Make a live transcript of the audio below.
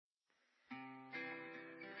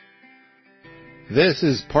This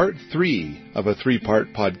is part 3 of a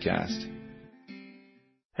 3-part podcast.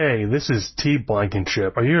 Hey, this is T.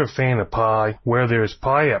 Blankenship. Are you a fan of Pi? Where there's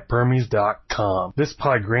Pi at Permies.com. This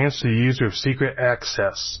Pi grants the user secret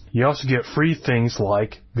access. You also get free things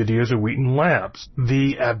like videos of Wheaton Labs,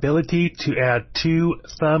 the ability to add 2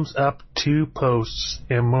 thumbs up to posts,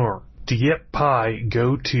 and more. To get Pi,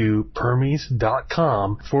 go to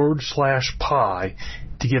Permies.com/Pi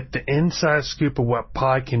to get the inside scoop of what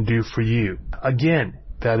Pi can do for you. Again,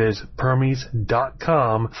 that is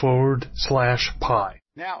Permies.com/Pi.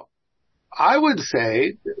 Now, I would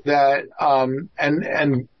say that,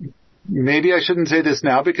 and maybe I shouldn't say this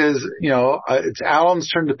now because, it's Alan's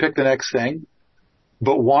turn to pick the next thing.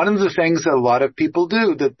 But one of the things that a lot of people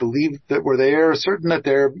do that believe that where they are certain that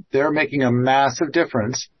they're making a massive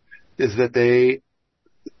difference is that they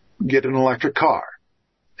get an electric car.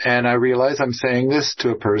 And I realize I'm saying this to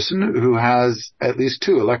a person who has at least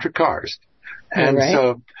 2 electric cars. And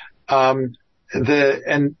right.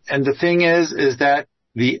 The thing is that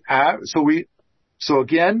so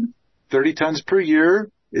again, 30 tons per year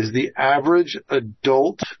is the average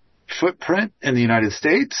adult footprint in the United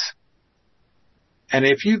States. And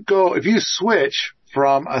if you switch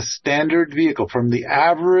from a standard vehicle, from the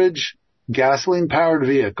average gasoline powered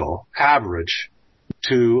vehicle, average,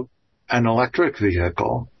 to an electric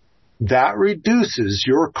vehicle, that reduces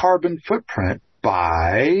your carbon footprint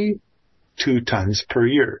by 2 tons per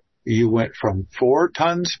year. You went from 4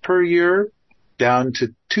 tons per year down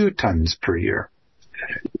to 2 tons per year.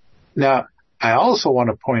 Now, I also want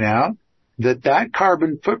to point out that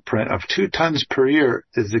carbon footprint of 2 tons per year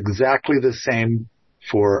is exactly the same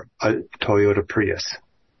for a Toyota Prius.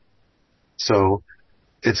 So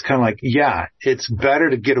it's kind of like, yeah, it's better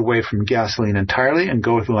to get away from gasoline entirely and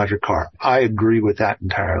go with an electric car. I agree with that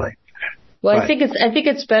entirely. Well, I think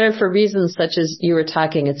it's better for reasons such as you were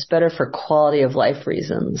talking. It's better for quality of life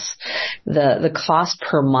reasons. The cost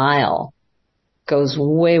per mile goes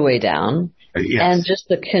way, way down. Yes. And just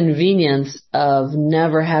the convenience of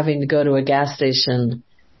never having to go to a gas station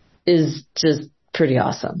is just pretty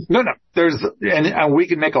awesome. No. And we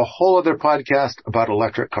can make a whole other podcast about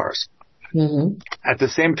electric cars. Mm-hmm. At the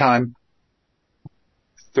same time,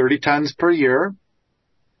 30 tons per year,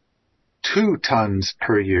 2 tons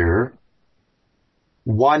per year,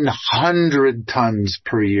 100 tons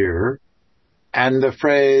per year, and the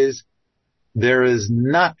phrase, there is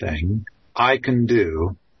nothing I can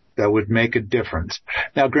do that would make a difference.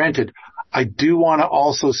 Now, granted, I do want to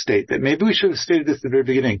also state that maybe we should have stated this at the very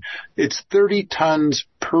beginning. It's 30 tons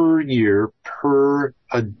per year per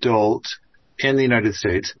adult in the United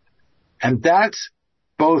States. And that's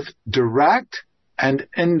both direct and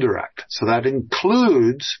indirect. So that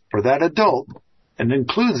includes, for that adult, and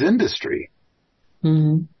includes industry.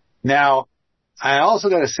 Mm-hmm. Now, I also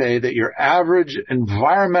got to say that your average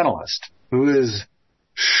environmentalist who is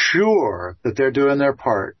sure that they're doing their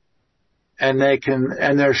part, and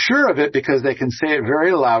they're sure of it because they can say it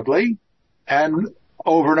very loudly and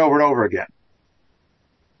over and over and over again,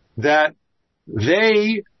 that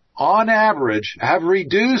they, on average, have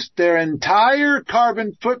reduced their entire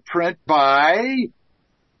carbon footprint by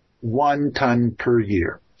 1 ton per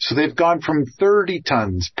year. So they've gone from 30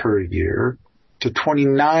 tons per year to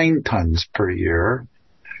 29 tons per year.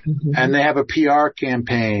 Mm-hmm. And they have a PR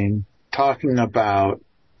campaign talking about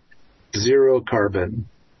zero carbon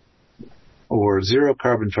or zero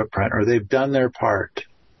carbon footprint, or they've done their part,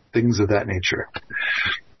 things of that nature.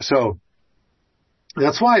 So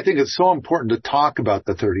that's why I think it's so important to talk about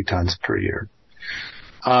the 30 tons per year.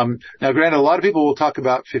 Now, granted, a lot of people will talk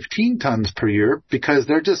about 15 tons per year because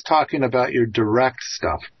they're just talking about your direct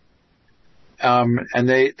stuff. And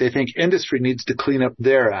they think industry needs to clean up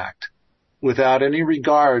their act without any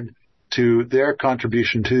regard to their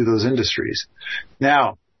contribution to those industries.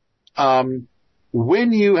 Now,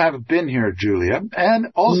 when you have been here, Julia,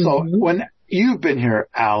 and also when you've been here,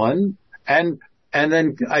 Alan, and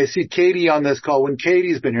then I see Katie on this call when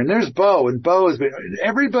Katie's been here, and there's Bo, and Bo has been,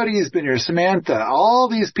 everybody's been here, Samantha, all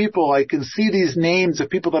these people, I can see these names of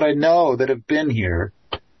people that I know that have been here.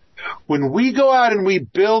 When we go out and we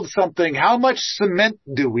build something, how much cement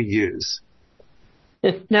do we use?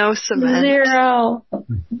 No cement. 0.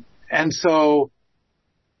 And so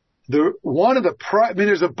there's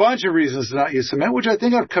a bunch of reasons to not use cement, which I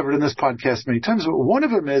think I've covered in this podcast many times, but one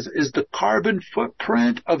of them is the carbon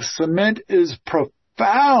footprint of cement is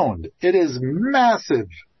profound. It is massive.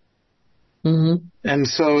 Mm-hmm. And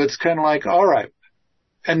so it's kind of like, all right.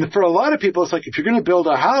 And for a lot of people, it's like, if you're going to build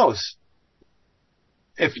a house,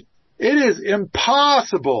 if it is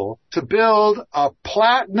impossible to build a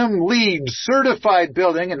platinum LEED certified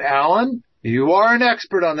building, and Alan, you are an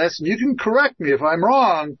expert on this, and you can correct me if I'm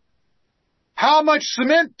wrong. How much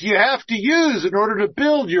cement do you have to use in order to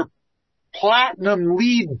build your platinum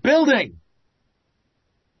LEED building?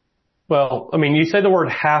 Well, I mean, you say the word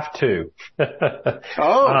have to.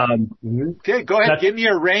 Okay, go ahead. Give me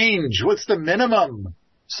a range. What's the minimum?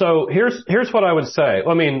 So here's what I would say.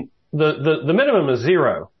 I mean, the minimum is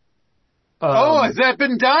 0. Has that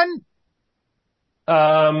been done?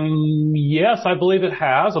 Yes, I believe it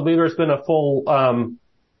has. I believe there's been a full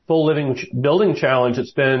living building challenge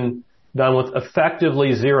that's been done with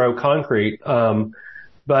effectively 0 concrete.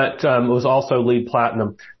 But it was also LEED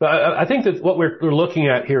Platinum. But I think that what we're looking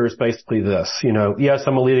at here is basically this. You know, yes,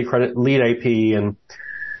 I'm a LEED AP and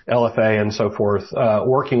LFA and so forth,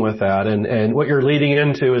 working with that. And what you're leading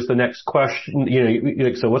into is the next question.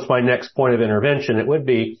 So what's my next point of intervention? It would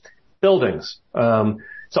be buildings.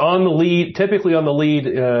 So on the LEED, typically on the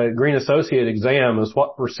LEED Green Associate exam is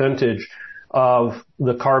what percentage of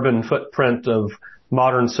the carbon footprint of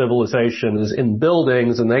modern civilization is in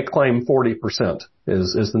buildings, and they claim 40%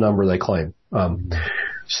 is the number they claim.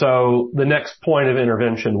 So the next point of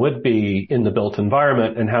intervention would be in the built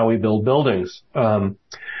environment and how we build buildings. Yes,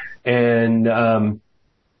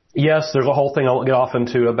 there's a whole thing I'll get off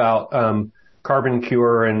into about carbon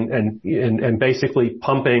cure and basically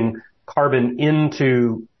pumping carbon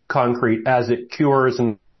into concrete as it cures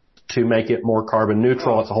and to make it more carbon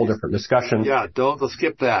neutral. It's a whole different discussion. Yeah, let's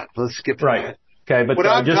skip that. Let's skip that. Right. Okay, but what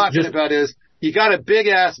I'm talking about is you got a big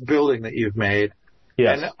ass building that you've made.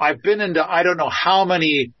 Yes. And I've been into I don't know how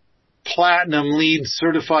many platinum LEED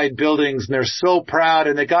certified buildings, and they're so proud,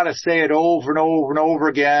 and they got to say it over and over and over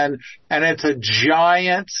again, and it's a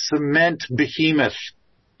giant cement behemoth.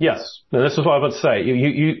 Yes. Now, this is what I was about to say.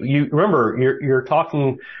 You remember, you're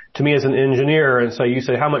talking to me as an engineer, and so you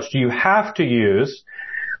say, how much do you have to use?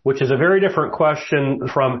 Which is a very different question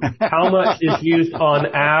from how much is used on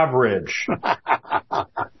average.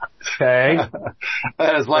 Okay?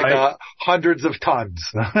 That is like hundreds of tons.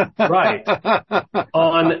 Right.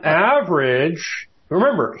 On average,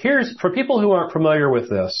 remember, for people who aren't familiar with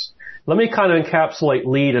this, let me kind of encapsulate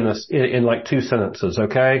LEED in like 2 sentences,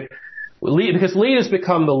 okay? Because LEED has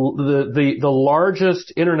become the largest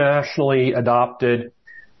internationally adopted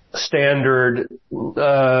standard,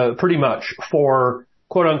 pretty much for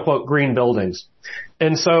quote unquote green buildings.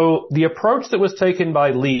 And so the approach that was taken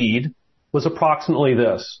by LEED was approximately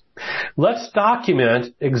this. Let's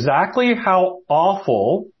document exactly how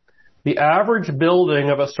awful the average building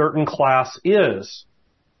of a certain class is.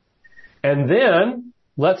 And then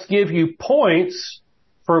let's give you points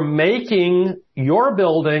for making your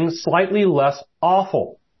building slightly less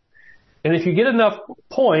awful. And if you get enough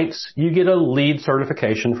points, you get a LEED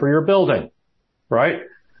certification for your building, right?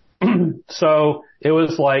 So it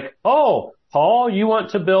was like, oh, Paul, you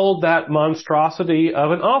want to build that monstrosity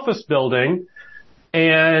of an office building,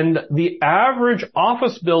 and the average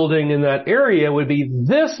office building in that area would be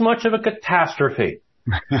this much of a catastrophe.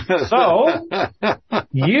 So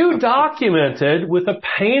you documented with a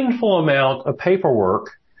painful amount of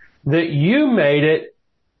paperwork that you made it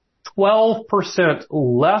 12%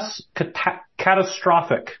 less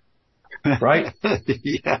catastrophic. Right?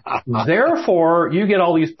 Yeah. Therefore, you get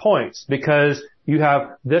all these points because you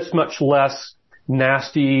have this much less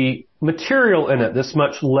nasty material in it, this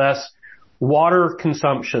much less water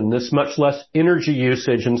consumption, this much less energy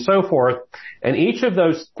usage, and so forth. And each of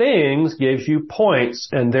those things gives you points,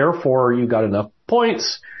 and therefore you got enough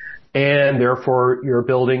points, and therefore your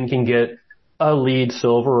building can get a LEED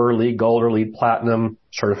Silver or LEED Gold or LEED Platinum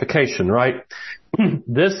certification, right?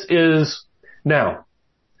 This is now.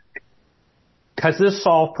 Has this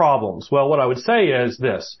solved problems? Well, what I would say is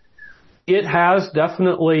this. It has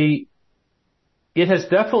definitely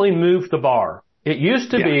moved the bar. It used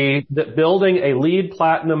to be that building a LEED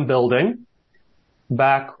Platinum building,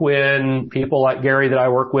 back when people like Gary that I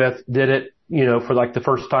work with did it, for like the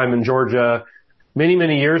first time in Georgia many,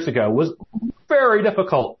 many years ago, was very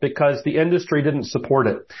difficult because the industry didn't support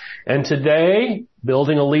it. And today,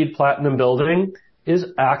 building a LEED Platinum building is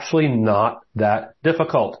actually not that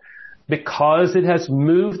difficult, because it has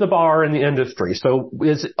moved the bar in the industry. So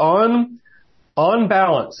is it on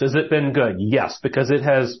balance, has it been good? Yes, because it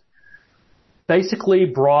has basically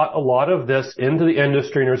brought a lot of this into the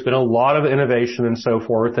industry, and there's been a lot of innovation and so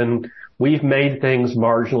forth, and we've made things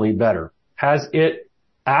marginally better. Has it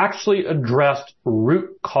actually addressed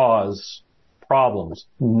root cause problems?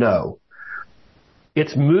 No.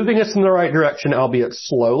 It's moving us in the right direction, albeit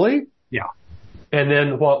slowly. Yeah. And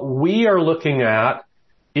then what we are looking at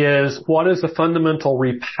is what is the fundamental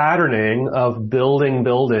repatterning of building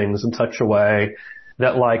buildings in such a way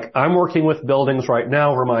that like I'm working with buildings right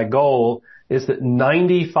now where my goal is that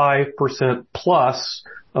 95% plus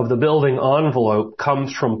of the building envelope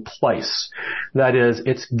comes from place. That is,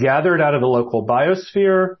 it's gathered out of the local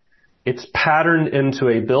biosphere, it's patterned into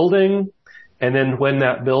a building, and then when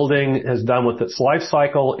that building is done with its life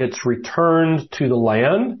cycle, it's returned to the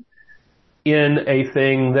land in a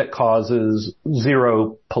thing that causes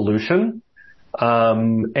zero pollution.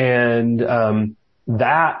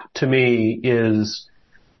 That to me is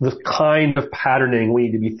the kind of patterning we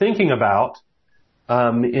need to be thinking about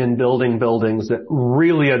in building buildings that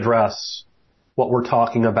really address what we're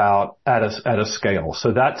talking about at a scale.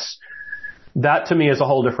 So that to me is a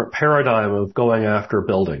whole different paradigm of going after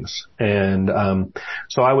buildings. And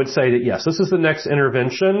so I would say that yes, this is the next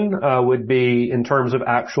intervention would be in terms of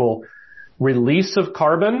actual release of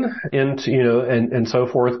carbon into, and so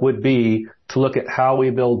forth, would be to look at how we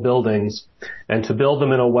build buildings and to build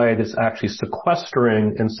them in a way that's actually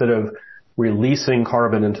sequestering instead of releasing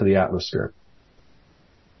carbon into the atmosphere.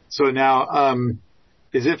 So now,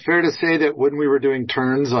 is it fair to say that when we were doing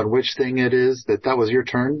turns on which thing it is, that was your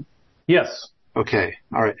turn? Yes. Okay.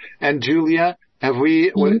 All right. And Julia, have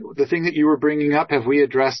we, the thing that you were bringing up, have we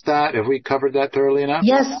addressed that? Have we covered that thoroughly enough?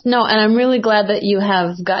 Yes. No. And I'm really glad that you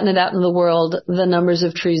have gotten it out in the world, the numbers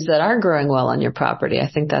of trees that are growing well on your property. I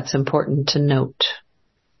think that's important to note.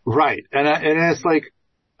 Right. And it's like,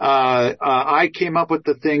 I came up with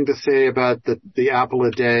the thing to say about the apple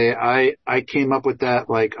a day. I came up with that,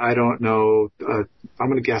 like, I don't know, I'm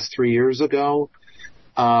going to guess 3 years ago.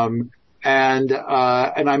 And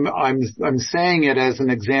I'm saying it as an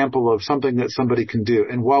example of something that somebody can do.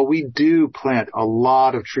 And while we do plant a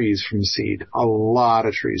lot of trees from seed, I'm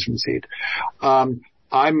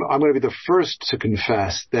going to be the first to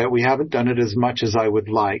confess that we haven't done it as much as I would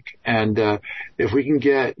like. And, if we can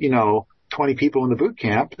get, 20 people in the boot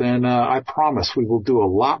camp, then, I promise we will do a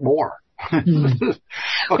lot more. Okay.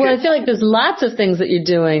 Well, I feel like there's lots of things that you're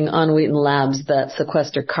doing on Wheaton Labs that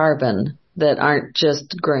sequester carbon that aren't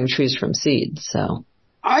just growing trees from seeds. So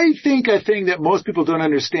I think a thing that most people don't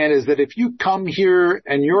understand is that if you come here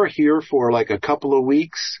and you're here for like a couple of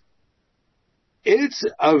weeks, it's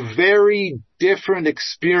a very different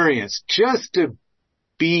experience just to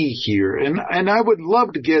be here. And I would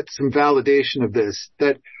love to get some validation of this,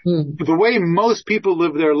 that the way most people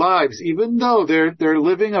live their lives, even though they're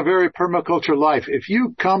living a very permaculture life, if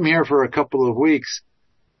you come here for a couple of weeks,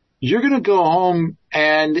 you're going to go home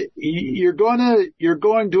and you're going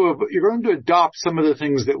to adopt some of the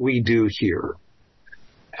things that we do here.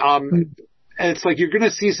 And it's like you're going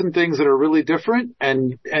to see some things that are really different,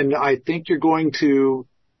 and I think you're going to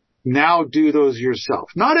now do those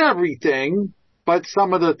yourself. Not everything, but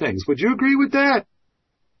some of the things. Would you agree with that?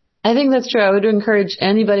 I think that's true. I would encourage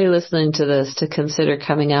anybody listening to this to consider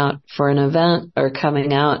coming out for an event or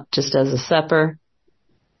coming out just as a supper.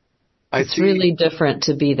 It's really different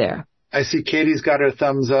to be there. I see Katie's got her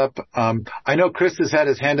thumbs up. I know Chris has had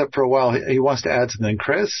his hand up for a while. He wants to add something.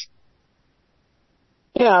 Chris?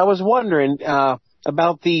 Yeah, I was wondering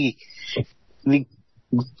about the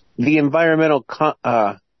environmental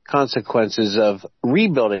consequences of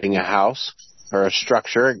rebuilding a house or a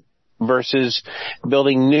structure versus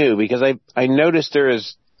building new, because I noticed there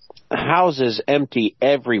is houses empty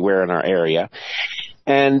everywhere in our area.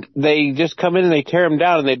 And they just come in and they tear them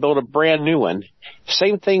down and they build a brand new one.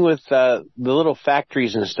 Same thing with the little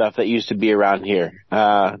factories and stuff that used to be around here.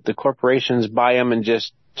 The corporations buy them and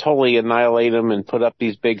just totally annihilate them and put up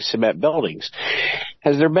these big cement buildings.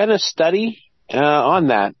 Has there been a study on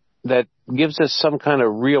that gives us some kind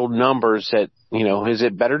of real numbers that, is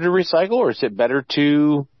it better to recycle or is it better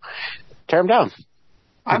to tear them down?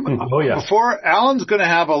 Before Alan's going to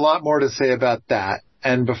have a lot more to say about that.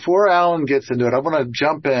 And before Alan gets into it, I want to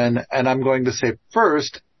jump in and I'm going to say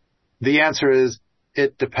first, the answer is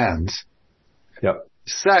it depends. Yep.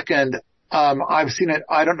 Second, I've seen it,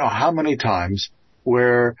 I don't know how many times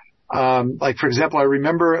where, like for example, I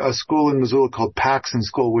remember a school in Missoula called Paxson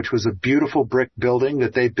School, which was a beautiful brick building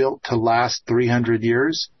that they built to last 300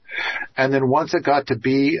 years. And then once it got to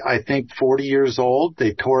be, I think 40 years old,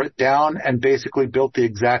 they tore it down and basically built the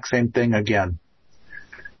exact same thing again.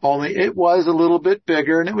 Only it was a little bit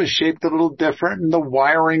bigger and it was shaped a little different and the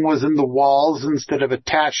wiring was in the walls instead of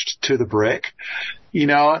attached to the brick,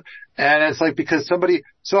 and it's like because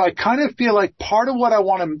so I kind of feel like part of what I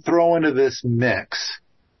want to throw into this mix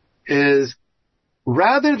is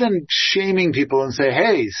rather than shaming people and say,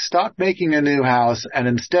 hey, stop making a new house and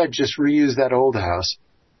instead just reuse that old house,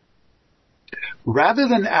 rather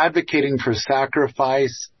than advocating for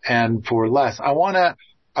sacrifice and for less, I want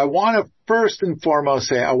I want to first and foremost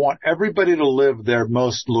say I want everybody to live their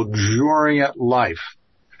most luxuriant life.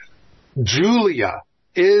 Julia,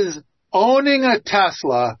 is owning a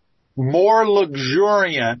Tesla more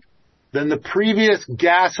luxuriant than the previous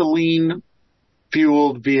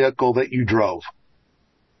gasoline-fueled vehicle that you drove?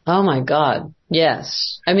 Oh my God.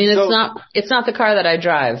 Yes. I mean, it's not the car that I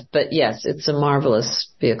drive, but yes, it's a marvelous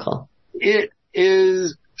vehicle. It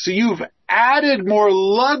is. So you've added more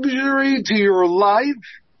luxury to your life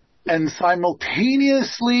and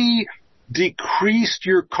simultaneously decreased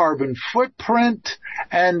your carbon footprint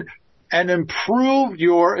and improved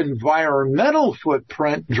your environmental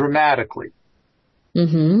footprint dramatically.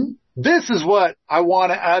 Mm-hmm. This is what I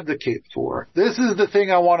want to advocate for. This is the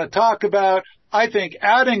thing I want to talk about. I think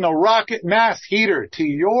adding a rocket mass heater to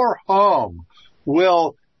your home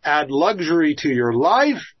will add luxury to your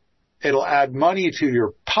life. It'll add money to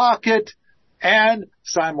your pocket and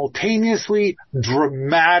simultaneously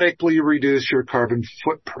dramatically reduce your carbon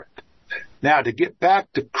footprint. Now, to get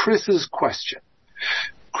back to Chris's question.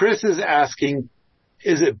 Chris is asking,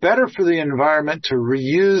 is it better for the environment to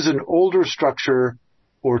reuse an older structure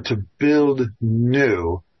or to build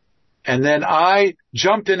new? And then I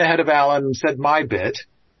jumped in ahead of Alan and said my bit,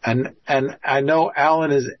 and I know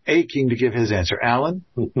Alan is aching to give his answer. Alan?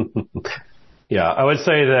 Yeah, I would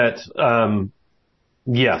say that,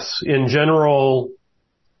 yes, in general,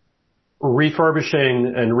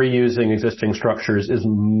 refurbishing and reusing existing structures is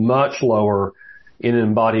much lower in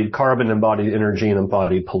embodied carbon, embodied energy, and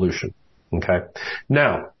embodied pollution. Okay.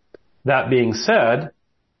 Now, that being said,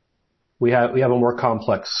 we have a more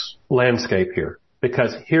complex landscape here,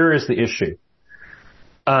 because here is the issue.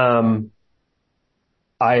 I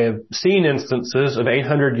have seen instances of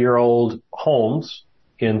 800-year-old homes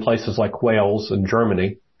in places like Wales and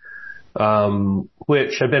Germany,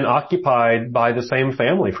 which have been occupied by the same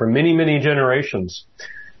family for many, many generations.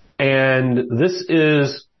 And this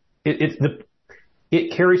is, it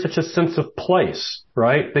carries such a sense of place,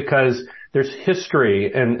 right? Because there's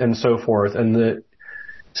history and so forth.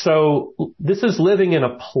 So this is living in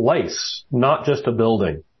a place, not just a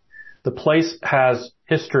building. The place has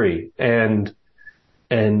history and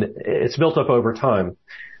it's built up over time.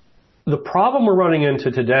 The problem we're running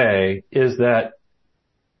into today is that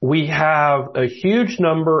we have a huge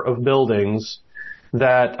number of buildings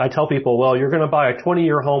that I tell people, well, you're going to buy a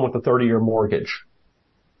 20-year home with a 30-year mortgage.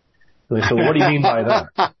 And they say, well, what do you mean by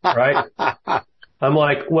that? Right? I'm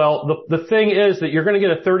like, well, the thing is that you're going to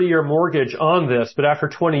get a 30-year mortgage on this, but after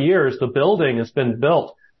 20 years, the building has been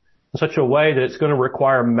built in such a way that it's going to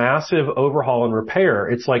require massive overhaul and repair.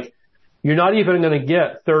 It's like you're not even going to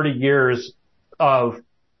get 30 years of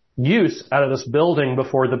use out of this building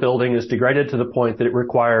before the building is degraded to the point that it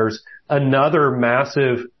requires another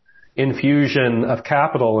massive infusion of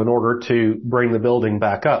capital in order to bring the building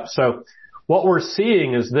back up. So what we're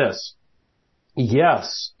seeing is this.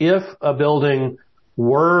 Yes, if a building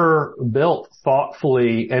were built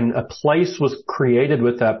thoughtfully and a place was created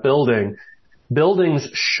with that building, buildings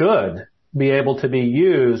should be able to be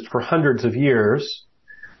used for hundreds of years,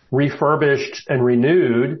 refurbished and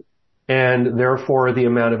renewed, and therefore the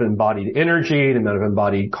amount of embodied energy, the amount of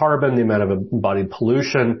embodied carbon, the amount of embodied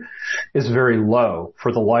pollution is very low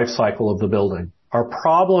for the life cycle of the building. Our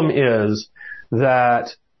problem is that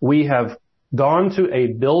we have gone to a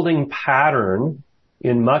building pattern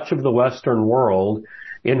in much of the Western world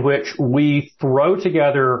in which we throw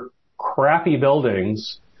together crappy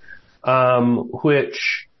buildings,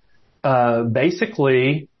 which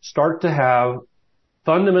basically start to have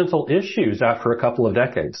fundamental issues after a couple of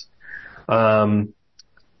decades. And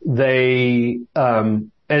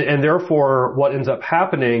therefore what ends up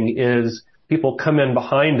happening is people come in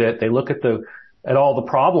behind it, they look at all the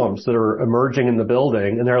problems that are emerging in the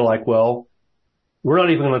building, and they're like, well, we're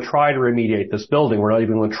not even going to try to remediate this building. We're not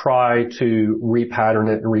even going to try to repattern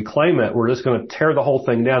it and reclaim it. We're just going to tear the whole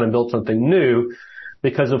thing down and build something new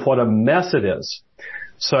because of what a mess it is.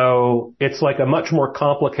 So it's like a much more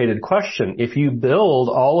complicated question. If you build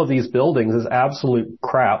all of these buildings as absolute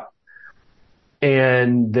crap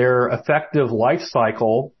and their effective life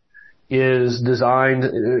cycle is designed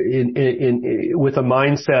with a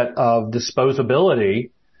mindset of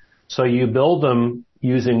disposability, so you build them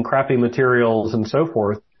using crappy materials and so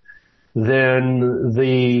forth, then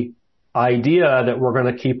the idea that we're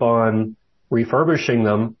going to keep on refurbishing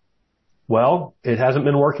them, well, it hasn't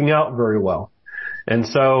been working out very well. And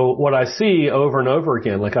so what I see over and over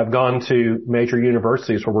again, like I've gone to major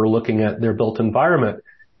universities where we're looking at their built environment,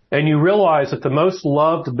 and you realize that the most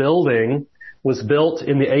loved building was built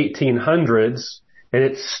in the 1800s, and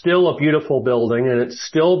it's still a beautiful building, and it's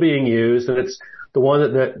still being used, and it's the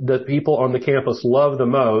one that the people on the campus love the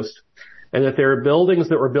most, and that there are buildings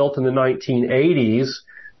that were built in the 1980s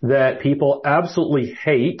that people absolutely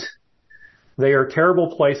hate. They are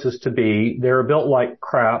terrible places to be. They're built like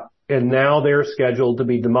crap, and now they're scheduled to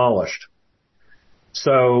be demolished.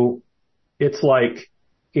 So it's like,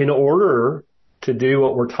 in order to do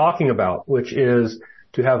what we're talking about, which is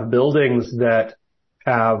to have buildings that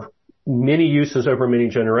have many uses over many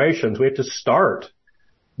generations, we have to start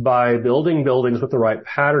by building buildings with the right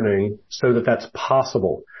patterning so that that's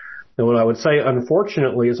possible. And what I would say,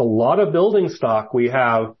 unfortunately, is a lot of building stock we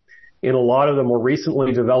have in a lot of the more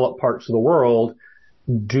recently developed parts of the world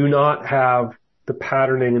do not have the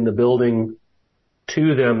patterning and the building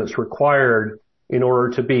to them that's required in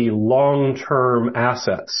order to be long-term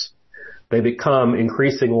assets. They become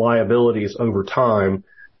increasing liabilities over time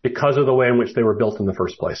because of the way in which they were built in the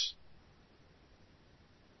first place.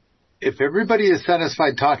 If everybody is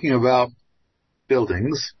satisfied talking about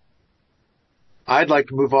buildings, I'd like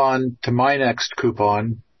to move on to my next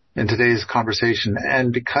coupon in today's conversation.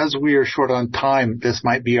 And because we are short on time, this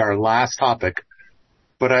might be our last topic.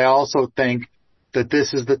 But I also think that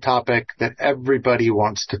this is the topic that everybody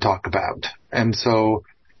wants to talk about. And so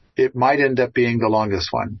it might end up being the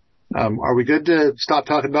longest one. Are we good to stop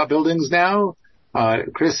talking about buildings now?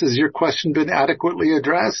 Chris, has your question been adequately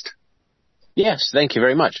addressed? Yes, thank you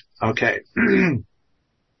very much. Okay.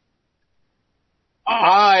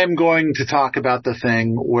 I'm going to talk about the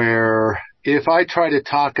thing where if I try to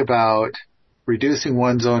talk about reducing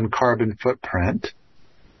one's own carbon footprint,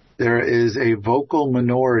 there is a vocal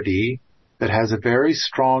minority that has a very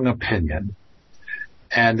strong opinion.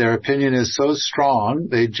 And their opinion is so strong,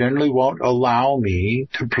 they generally won't allow me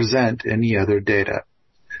to present any other data.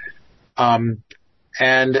 And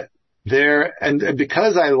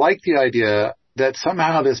because I like the idea that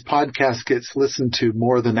somehow this podcast gets listened to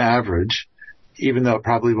more than average, even though it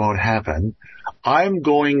probably won't happen, I'm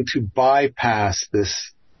going to bypass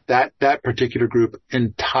that particular group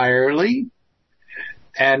entirely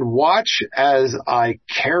and watch as I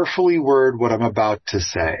carefully word what I'm about to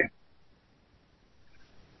say.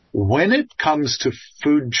 When it comes to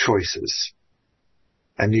food choices,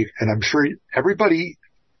 and I'm sure everybody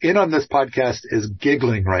in on this podcast is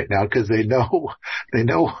giggling right now because they know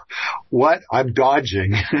what I'm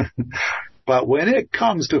dodging. But when it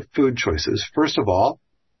comes to food choices, first of all,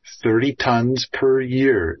 30 tons per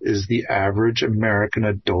year is the average American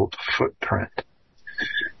adult footprint.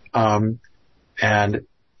 And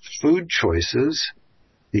food choices,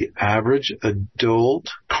 the average adult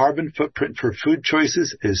carbon footprint for food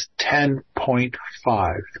choices is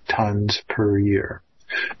 10.5 tons per year.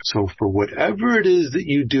 So for whatever it is that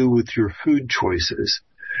you do with your food choices,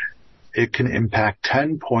 it can impact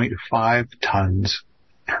 10.5 tons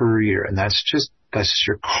per year. And that's just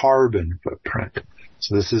your carbon footprint.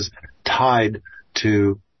 So this is tied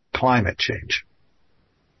to climate change.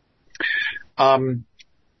 And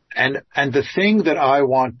the thing that I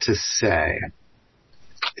want to say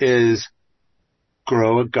is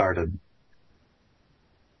grow a garden.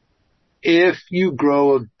 If you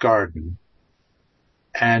grow a garden,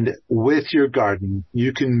 and with your garden,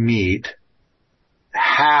 you can meet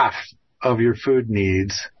half of your food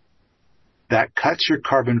needs, that cuts your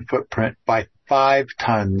carbon footprint by 5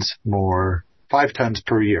 tons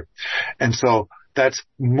per year. And so that's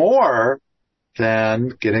more than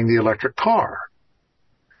getting the electric car.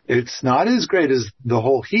 It's not as great as the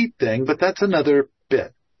whole heat thing, but that's another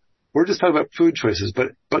bit. We're just talking about food choices,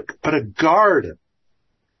 but a garden,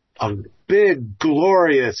 a big,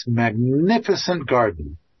 glorious, magnificent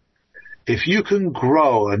garden, if you can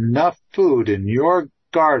grow enough food in your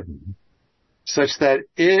garden such that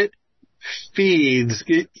it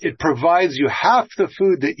provides you half the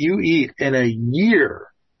food that you eat in a year,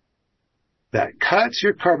 that cuts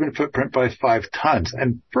your carbon footprint by 5 tons.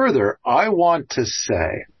 And further, I want to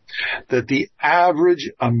say that the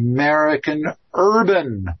average American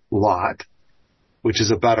urban lot, which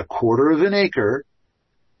is about 1/4 of an acre,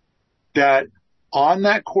 that on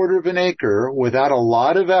that 1/4 of an acre, without a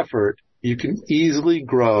lot of effort, you can easily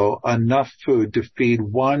grow enough food to feed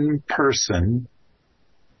one person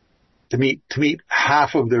to meet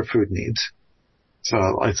half of their food needs.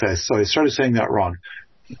 So I started saying that wrong.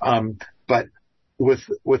 But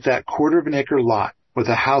with that 1/4 of an acre lot, with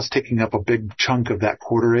a house taking up a big chunk of that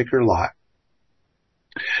 1/4 acre lot,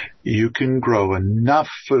 you can grow enough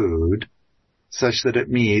food such that it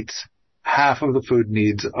meets half of the food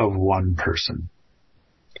needs of one person.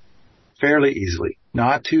 Fairly easily.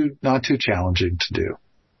 Not too challenging to do.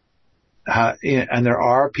 And there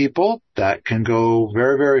are people that can go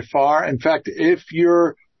very, very far. In fact, if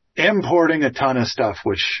you're importing a ton of stuff,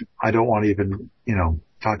 which I don't want to even,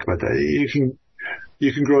 talk about that.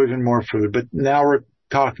 You can grow even more food, but now we're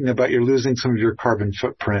talking about you're losing some of your carbon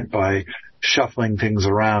footprint by shuffling things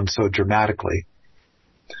around so dramatically.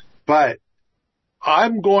 But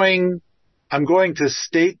I'm going to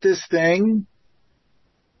state this thing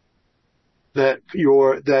that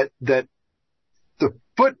the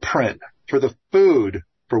footprint for the food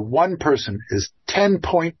for one person is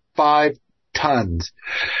 10.5 tons.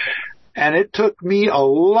 And it took me a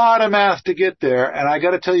lot of math to get there. And I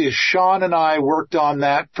got to tell you, Sean and I worked on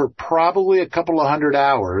that for probably a couple of 100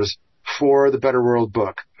 hours for the Better World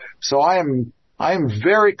book. So I am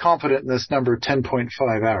very confident in this number, 10.5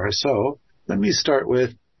 hours. So let me start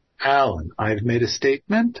with Alan. I've made a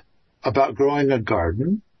statement about growing a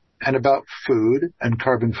garden and about food and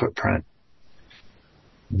carbon footprint.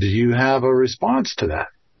 Do you have a response to that?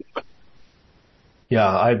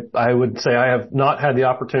 Yeah, I would say I have not had the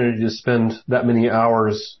opportunity to spend that many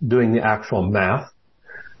hours doing the actual math.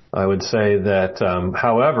 I would say that,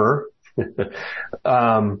 however,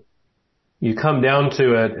 you come down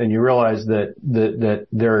to it and you realize that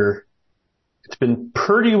it's been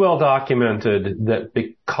pretty well documented that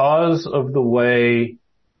because of the way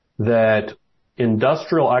that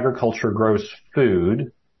industrial agriculture grows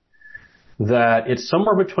food, that it's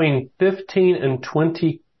somewhere between 15 and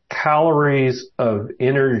 20 calories of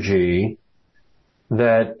energy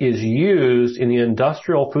that is used in the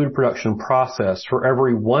industrial food production process for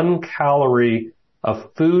every 1 calorie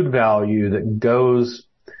of food value that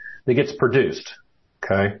gets produced.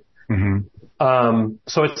 Okay. Mm-hmm.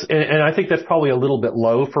 So and I think that's probably a little bit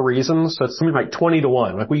low for reasons. So it's something like 20 to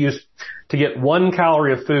 1. Like we use to get 1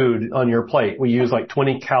 calorie of food on your plate, we use like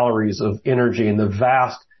 20 calories of energy, and the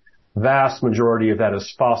vast majority of that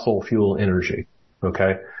is fossil fuel energy.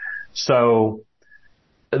 Okay. So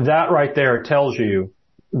that right there tells you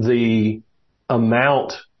the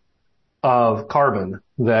amount of carbon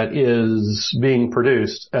that is being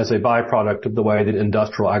produced as a byproduct of the way that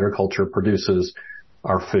industrial agriculture produces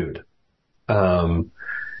our food.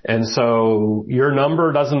 And so your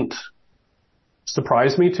number doesn't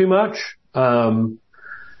surprise me too much. I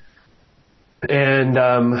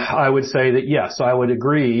would say that yes, I would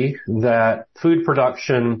agree that food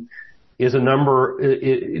production is a number,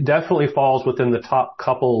 it definitely falls within the top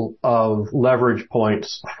couple of leverage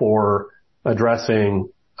points for addressing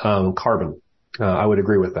carbon. I would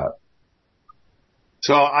agree with that.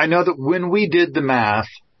 So I know that when we did the math,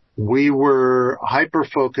 we were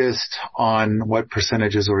hyper-focused on what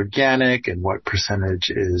percentage is organic and what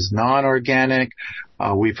percentage is non-organic.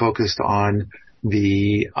 We focused on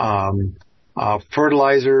the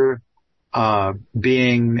fertilizer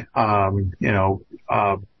being,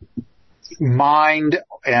 mined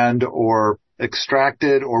and or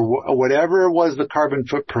extracted or whatever was the carbon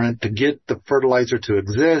footprint to get the fertilizer to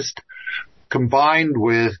exist, combined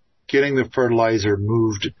with getting the fertilizer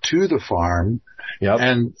moved to the farm. Yep.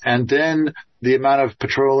 And then the amount of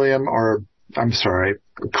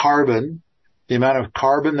carbon, the amount of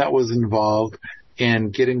carbon that was involved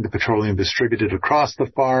in getting the petroleum distributed across the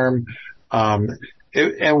farm.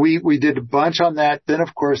 And we did a bunch on that. Then,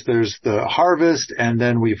 of course, there's the harvest, and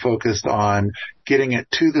then we focused on getting it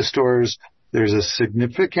to the stores. There's a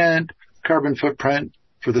significant carbon footprint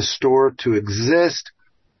for the store to exist.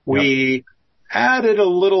 We added a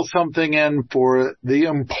little something in for the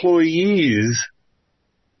employees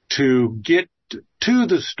to get to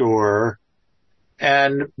the store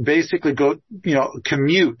and basically go,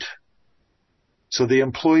 commute. So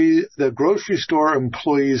the grocery store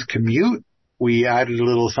employees commute. We added a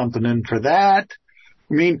little something in for that.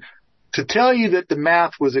 I mean, to tell you that the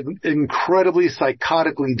math was incredibly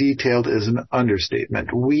psychotically detailed is an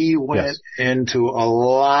understatement. We went into a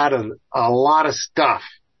lot of stuff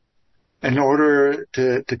in order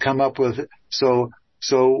to come up with it. So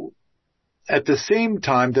at the same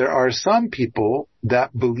time, there are some people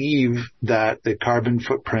that believe that the carbon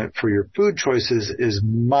footprint for your food choices is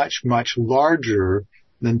much, much larger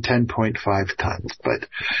than 10.5 tons. But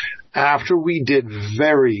after we did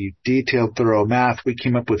very detailed, thorough math, we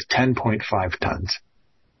came up with 10.5 tons.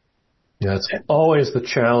 Yeah, it's always the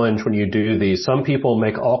challenge when you do these. Some people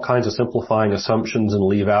make all kinds of simplifying assumptions and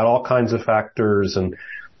leave out all kinds of factors. And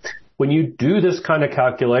when you do this kind of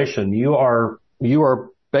calculation, you are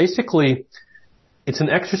basically, it's an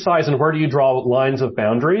exercise in where do you draw lines of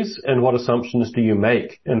boundaries and what assumptions do you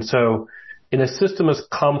make. And so in a system as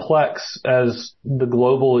complex as the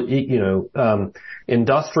global,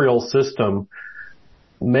 industrial system,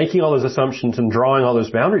 making all those assumptions and drawing all those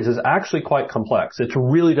boundaries is actually quite complex. It's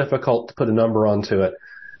really difficult to put a number onto it.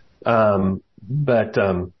 So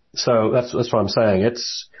that's what I'm saying.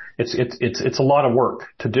 it's a lot of work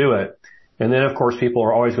to do it. And then, of course, people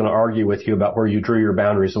are always going to argue with you about where you drew your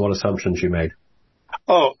boundaries and what assumptions you made.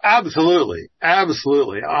 Oh, absolutely.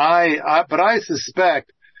 Absolutely. But I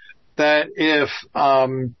suspect that if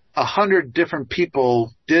 100 different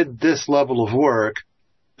people did this level of work,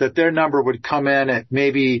 that their number would come in at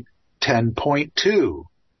maybe 10.2,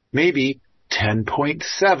 maybe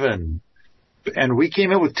 10.7. And we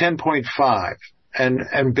came in with 10.5.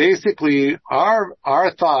 And basically our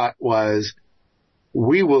thought was,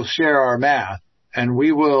 we will share our math and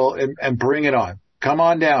we will, and bring it on. Come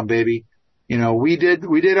on down, baby. You know, we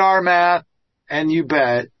did our math, and you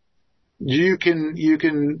bet you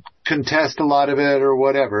can contest a lot of it or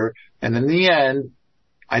whatever. And in the end,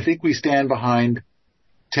 I think we stand behind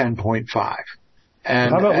 10.5.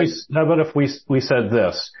 And how about if we said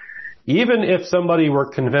this? Even if somebody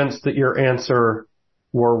were convinced that your answer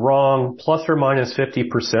were wrong plus or minus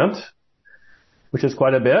 50%, which is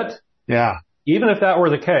quite a bit. Yeah. Even if that were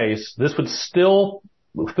the case,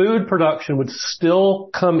 food production would still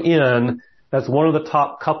come in as one of the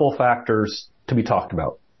top couple factors to be talked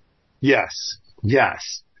about. Yes.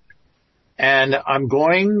 Yes. And I'm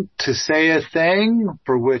going to say a thing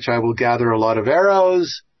for which I will gather a lot of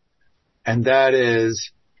arrows, and that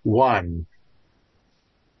is, 1,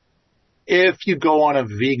 if you go on a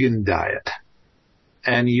vegan diet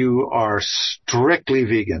and you are strictly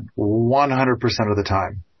vegan 100% of the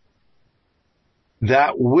time,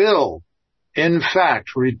 that will, in fact,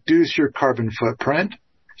 reduce your carbon footprint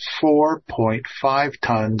 4.5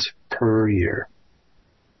 tons per year.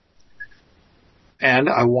 And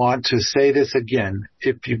I want to say this again.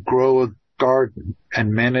 If you grow a garden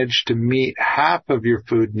and manage to meet half of your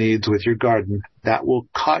food needs with your garden, that will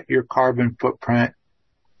cut your carbon footprint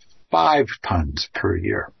 5 tons per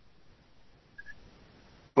year.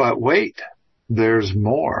 But wait, there's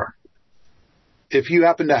more. If you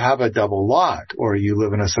happen to have a double lot, or you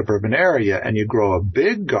live in a suburban area and you grow a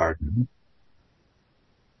big garden,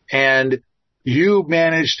 and you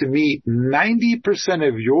manage to meet 90%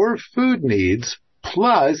 of your food needs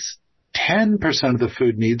plus 10% of the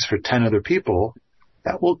food needs for 10 other people,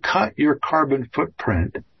 that will cut your carbon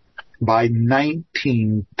footprint by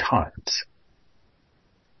 19 tons.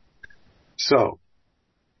 So,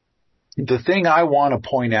 the thing I want to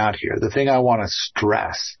point out here, the thing I want to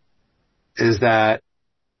stress, is that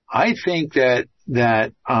I think that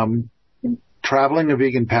traveling a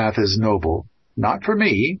vegan path is noble. Not for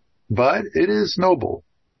me, but it is noble.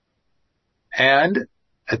 And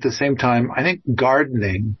at the same time, I think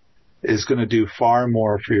gardening is going to do far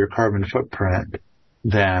more for your carbon footprint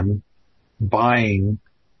than buying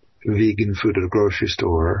vegan food at a grocery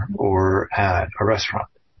store or at a restaurant.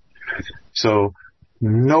 So,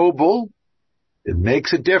 noble, it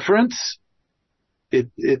makes a difference. It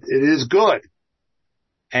is good.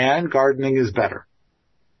 And gardening is better.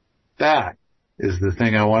 That is the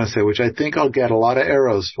thing I want to say, which I think I'll get a lot of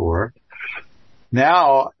arrows for.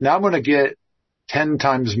 Now I'm going to get 10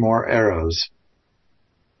 times more arrows.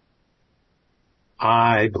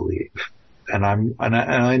 I believe, and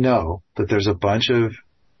I know that there's a bunch of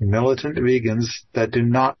militant vegans that do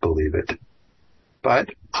not believe it. But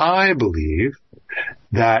I believe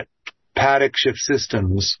that paddock shift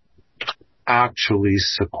systems actually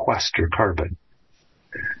sequester carbon.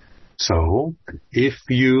 So, if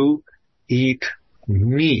you eat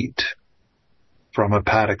meat from a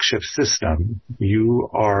paddock shift system, you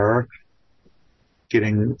are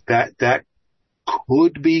getting that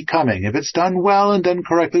could be coming, if it's done well and done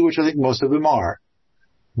correctly, which I think most of them are.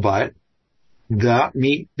 But that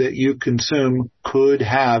meat that you consume could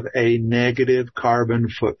have a negative carbon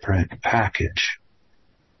footprint package.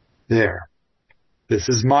 There. This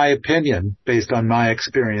is my opinion based on my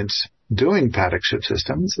experience doing paddock shift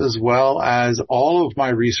systems, as well as all of my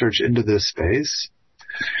research into this space.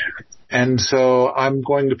 And so I'm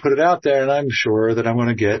going to put it out there, and I'm sure that I'm going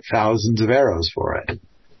to get thousands of arrows for it.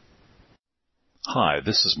 Hi,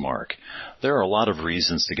 this is Mark. There are a lot of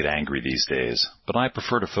reasons to get angry these days, but I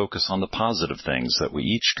prefer to focus on the positive things that we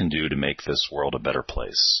each can do to make this world a better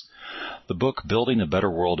place. The book, Building a Better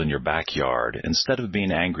World in Your Backyard, Instead of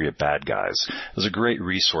Being Angry at Bad Guys, is a great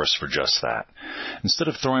resource for just that. Instead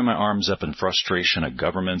of throwing my arms up in frustration at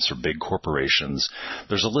governments or big corporations,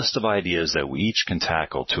 there's a list of ideas that we each can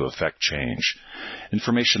tackle to affect change.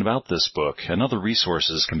 Information about this book and other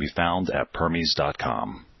resources can be found at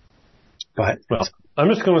Permies.com. Well, I'm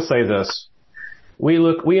just going to say this.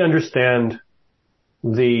 We understand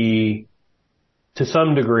to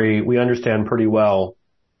some degree, we understand pretty well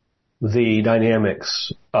the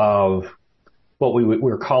dynamics of what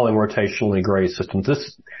we're calling rotationally grazed systems.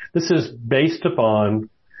 This is based upon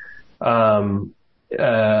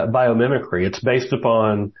biomimicry. It's based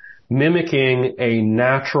upon mimicking a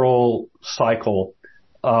natural cycle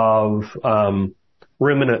of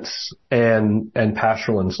ruminants and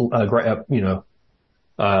pasturelings,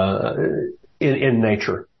 in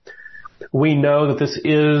nature. We know that this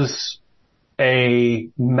is a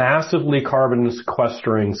massively carbon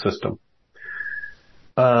sequestering system.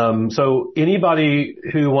 So anybody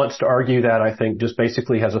who wants to argue that, I think, just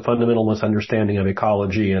basically has a fundamental misunderstanding of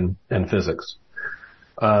ecology and physics.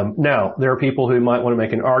 Now, there are people who might want to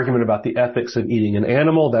make an argument about the ethics of eating an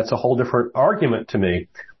animal. That's a whole different argument to me.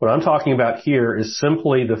 What I'm talking about here is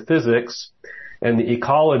simply the physics and the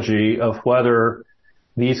ecology of whether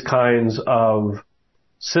these kinds of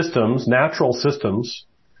systems, natural systems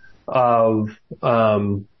of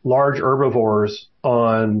large herbivores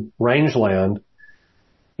on rangeland,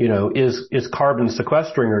 is carbon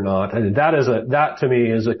sequestering or not. And that to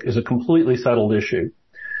me is a completely settled issue.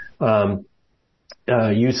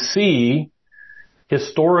 You see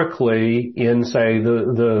historically in, say,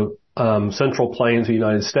 the central plains of the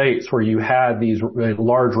United States, where you had these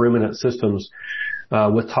large ruminant systems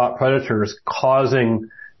with top predators causing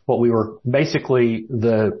what we were basically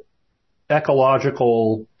the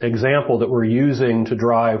ecological example that we're using to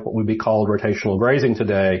drive what would be called rotational grazing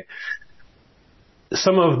today.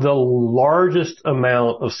 Some of the largest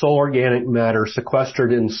amount of soil organic matter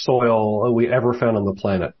sequestered in soil we ever found on the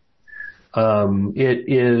planet. It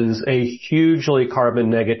is a hugely carbon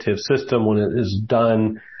negative system when it is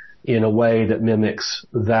done in a way that mimics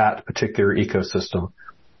that particular ecosystem.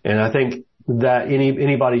 And I think that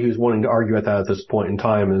anybody who's wanting to argue at that at this point in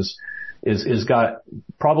time is got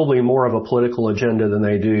probably more of a political agenda than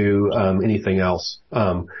they do anything else.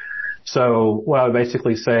 So what I would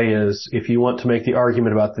basically say is, if you want to make the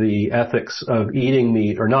argument about the ethics of eating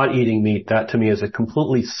meat or not eating meat, that to me is a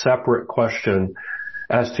completely separate question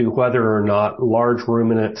as to whether or not large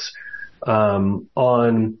ruminants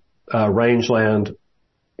on rangeland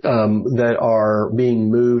that are being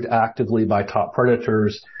moved actively by top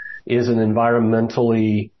predators is an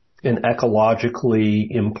environmentally and ecologically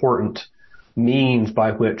important means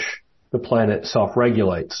by which the planet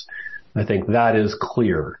self-regulates. I think that is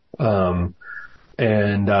clear. So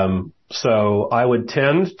I would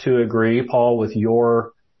tend to agree, Paul, with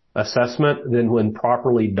your assessment that when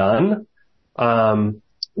properly done,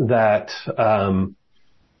 that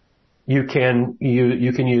you can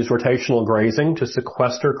use rotational grazing to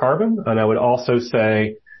sequester carbon. And I would also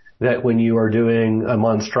say that when you are doing a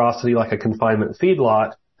monstrosity like a confinement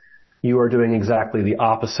feedlot, you are doing exactly the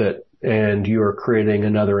opposite, and you are creating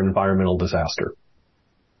another environmental disaster.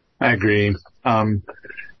 I agree. So I'm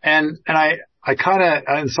going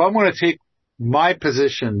to take my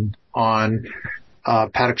position on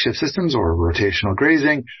paddock shift systems or rotational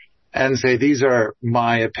grazing and say these are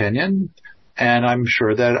my opinion, and I'm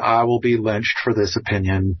sure that I will be lynched for this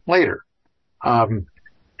opinion later. As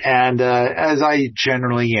I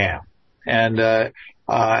generally am. And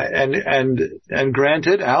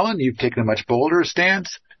granted, Alan, you've taken a much bolder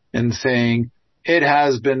stance in saying it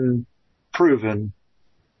has been proven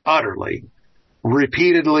utterly,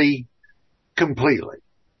 repeatedly, completely.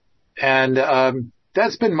 And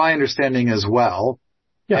that's been my understanding as well.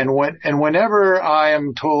 Yeah. And whenever I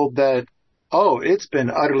am told that, oh, it's been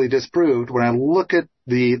utterly disproved, when I look at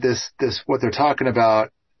this what they're talking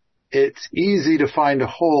about, it's easy to find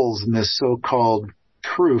holes in this so-called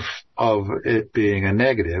proof of it being a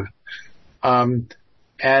negative. And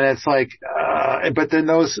it's like, but then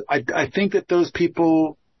I think that those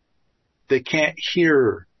people, they can't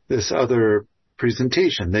hear this other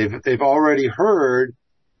presentation. They've already heard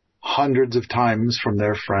hundreds of times from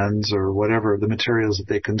their friends or whatever the materials that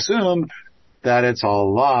they consume that it's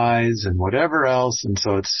all lies and whatever else. And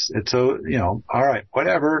so it's all right,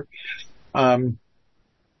 whatever. Let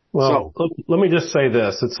me just say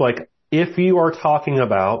this. It's like, if you are talking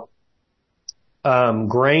about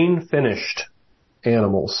grain finished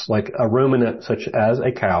animals, like a ruminant such as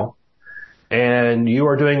a cow, and you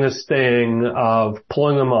are doing this thing of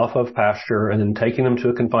pulling them off of pasture and then taking them to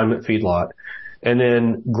a confinement feedlot, and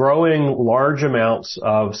then growing large amounts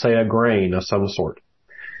of, say, a grain of some sort,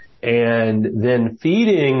 and then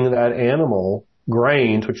feeding that animal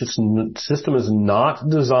grains, which the system is not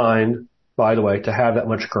designed, by the way, to have that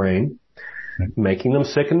much grain, making them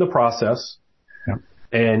sick in the process. Yeah.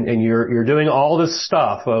 And you're doing all this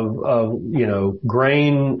stuff of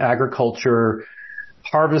grain agriculture,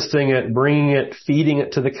 harvesting it, bringing it, feeding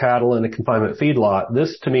it to the cattle in a confinement feedlot.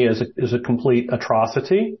 This to me is a complete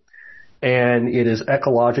atrocity, and it is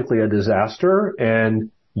ecologically a disaster.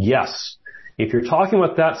 And yes, if you're talking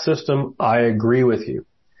about that system, I agree with you.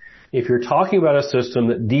 If you're talking about a system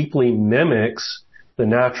that deeply mimics the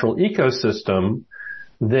natural ecosystem,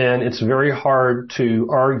 then it's very hard to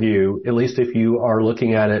argue, at least if you are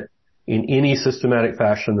looking at it in any systematic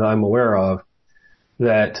fashion that I'm aware of,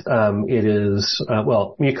 that it is,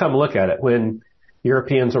 you come look at it. When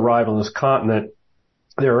Europeans arrived on this continent,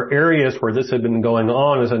 there are areas where this had been going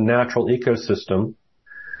on as a natural ecosystem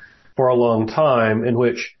for a long time, in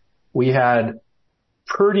which we had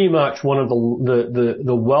pretty much one of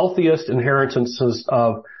the wealthiest inheritances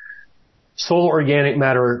of soil organic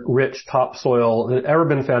matter rich topsoil that had ever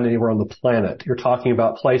been found anywhere on the planet. You're talking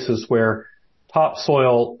about places where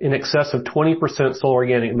topsoil in excess of 20% soil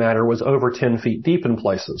organic matter was over 10 feet deep in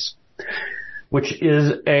places, which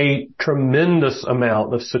is a tremendous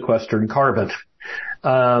amount of sequestered carbon.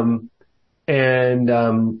 And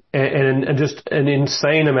just an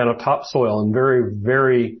insane amount of topsoil and very,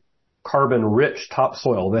 very carbon rich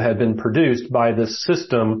topsoil that had been produced by this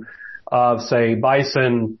system of, say,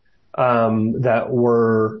 bison, that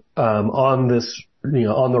were, on this,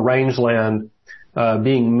 on the rangeland,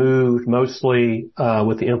 being moved mostly,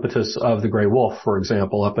 with the impetus of the gray wolf, for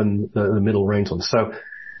example, up in the middle rangelands. So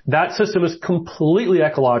that system is completely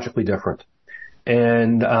ecologically different.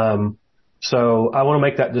 And, so I want to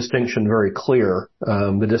make that distinction very clear,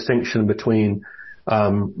 the distinction between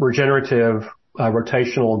regenerative,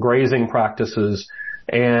 rotational grazing practices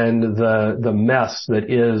and the mess that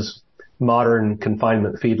is modern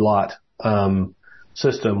confinement feedlot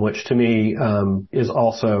system, which to me is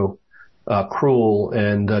also cruel,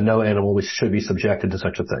 and no animal should be subjected to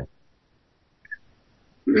such a thing.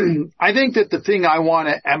 I think that the thing I want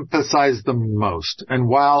to emphasize the most, and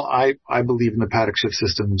while I believe in the paddock shift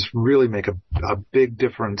systems really make a big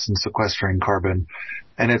difference in sequestering carbon,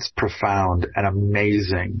 and it's profound and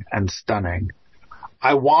amazing and stunning,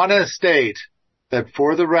 I want to state that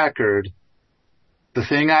for the record, the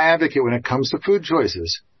thing I advocate when it comes to food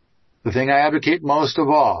choices, the thing I advocate most of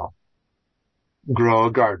all, grow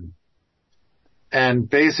a garden. And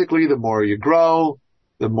basically, the more you grow,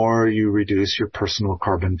 the more you reduce your personal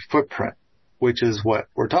carbon footprint, which is what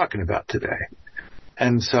we're talking about today.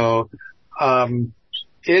 And so,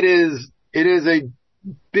 it is a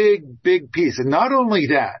big piece. And not only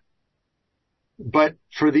that, but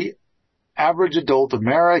for the average adult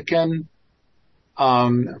American,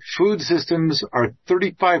 food systems are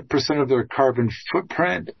 35% of their carbon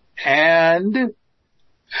footprint and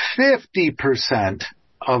 50%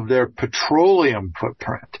 of their petroleum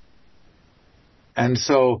footprint. And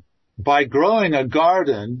so by growing a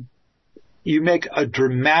garden, you make a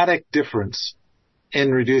dramatic difference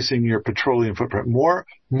in reducing your petroleum footprint, more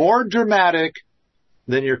dramatic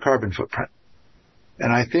than your carbon footprint.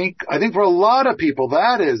 And I think for a lot of people,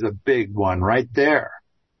 that is a big one right there.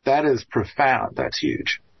 That is profound. That's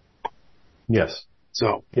huge. Yes.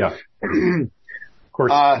 So, yeah. Of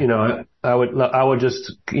course, I would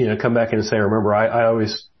just, come back and say, remember, I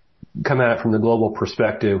always come at it from the global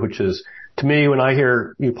perspective, which is, to me, when I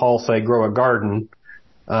hear you, Paul, say grow a garden,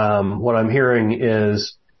 what I'm hearing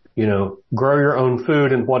is, grow your own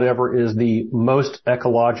food in whatever is the most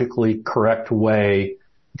ecologically correct way.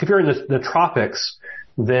 If you're in the tropics,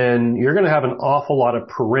 then you're going to have an awful lot of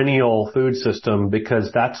perennial food system,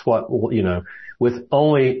 because that's what, with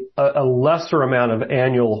only a lesser amount of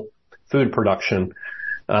annual food production.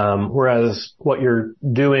 Whereas what you're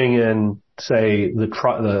doing in, say,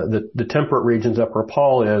 the temperate regions, upper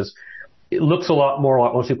Paul, is, it looks a lot more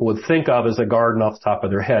like most people would think of as a garden off the top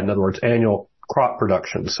of their head. In other words, annual crop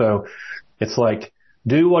production. So it's like,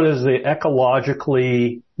 do what is the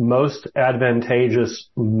ecologically most advantageous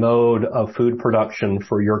mode of food production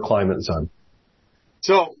for your climate zone.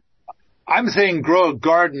 So I'm saying grow a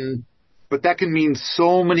garden, but that can mean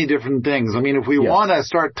so many different things. I mean, if we want to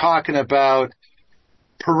start talking about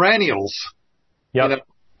perennials,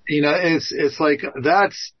 it's like,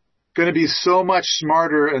 that's going to be so much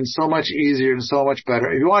smarter and so much easier and so much better.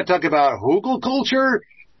 If you want to talk about hugelkultur,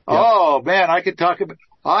 oh man, I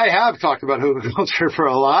have talked about hugelkultur for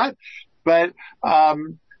a lot, but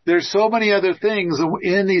there's so many other things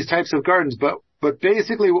in these types of gardens. But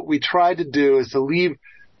basically what we try to do is to leave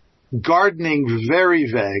gardening very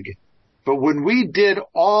vague. But when we did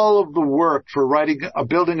all of the work for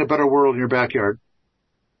building a better world in your backyard,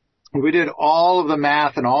 we did all of the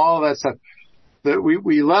math and all of that stuff, that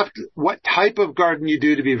we left what type of garden you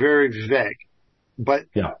do to be very vague. But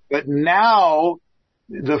now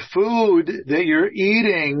the food that you're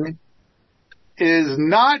eating is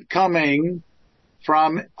not coming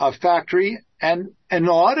from a factory. And a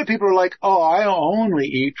lot of people are like, oh, I only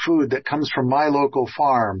eat food that comes from my local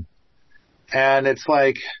farm. And it's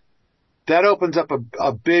like, that opens up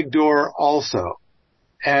a big door also.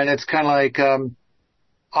 And it's kind of like,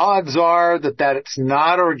 odds are that it's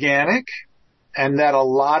not organic and that a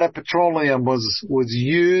lot of petroleum was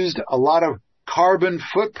used, a lot of carbon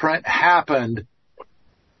footprint happened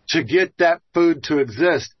to get that food to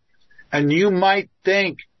exist. And you might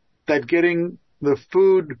think that getting the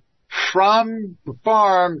food from the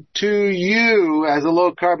farm to you has a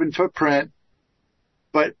low carbon footprint,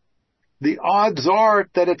 but the odds are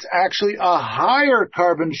that it's actually a higher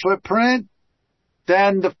carbon footprint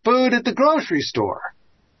than the food at the grocery store.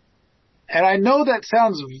 And I know that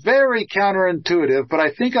sounds very counterintuitive, but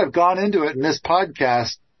I think I've gone into it in this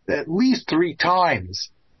podcast at least 3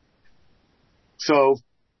 times. So,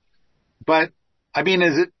 but I mean,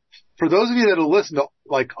 is it, for those of you that have listened to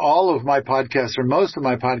like all of my podcasts or most of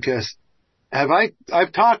my podcasts,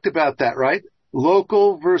 I've talked about that, right?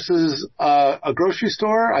 Local versus a grocery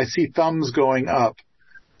store. I see thumbs going up.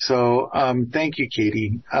 So, thank you,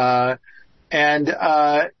 Katie. I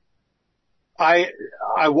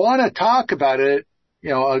want to talk about it,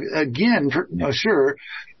 again, sure.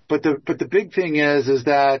 But the big thing is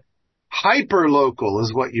that hyper local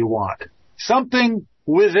is what you want. Something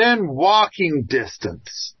within walking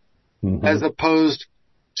distance, as opposed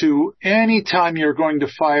to any time you're going to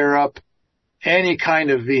fire up any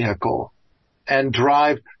kind of vehicle and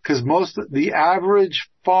drive, because the average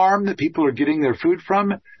farm that people are getting their food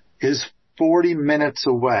from is 40 minutes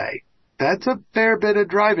away. That's a fair bit of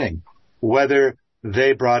driving. Whether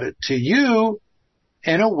they brought it to you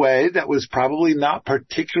in a way that was probably not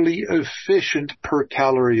particularly efficient per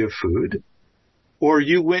calorie of food, or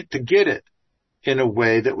you went to get it in a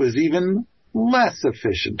way that was even less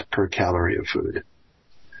efficient per calorie of food.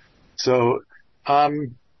 So,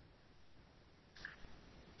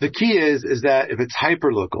 the key is that if it's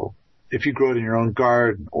hyperlocal, if you grow it in your own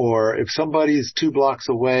garden, or if somebody's 2 blocks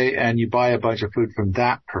away and you buy a bunch of food from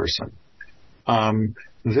that person,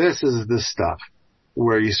 this is the stuff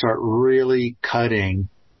where you start really cutting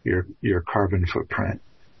your carbon footprint.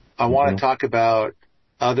 I want to talk about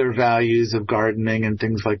other values of gardening and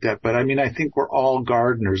things like that, but I mean, I think we're all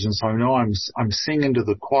gardeners, and so I know I'm singing to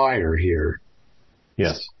the choir here.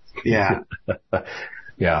 Yes. Yeah.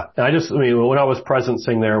 Yeah. And when I was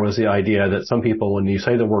presencing there was the idea that some people, when you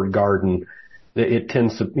say the word garden, it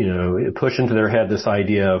tends to, push into their head this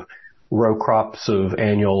idea of row crops of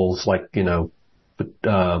annuals like,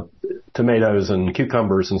 tomatoes and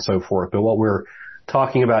cucumbers and so forth. But what we're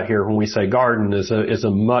talking about here when we say garden is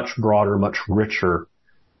a much broader, much richer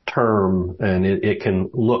term, and it can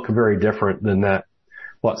look very different than that,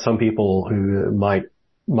 what some people who might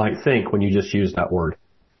think when you just use that word.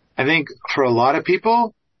 I think for a lot of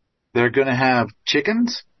people, they're going to have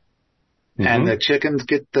chickens, and the chickens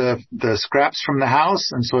get the scraps from the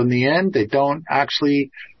house, and so in the end, they don't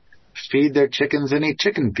actually feed their chickens any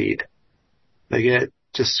chicken feed. They get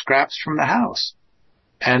just scraps from the house.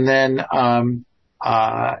 And then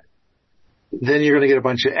you're going to get a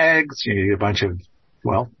bunch of eggs, you're going to get a bunch of,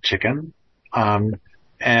 chicken. So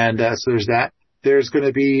there's that. There's going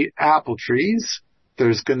to be apple trees.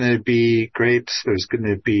 There's going to be grapes. There's going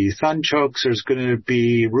to be sunchokes. There's going to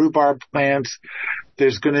be rhubarb plants.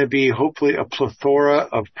 There's going to be hopefully a plethora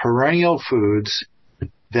of perennial foods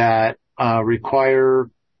that require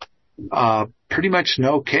pretty much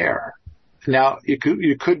no care. Now,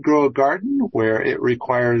 you could grow a garden where it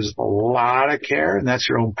requires a lot of care, and that's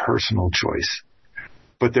your own personal choice.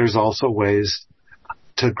 But there's also ways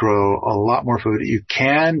to grow a lot more food. You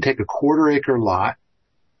can take a 1/4 acre lot,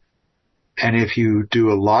 and if you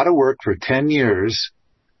do a lot of work for 10 years,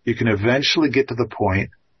 you can eventually get to the point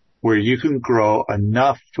where you can grow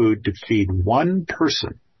enough food to feed one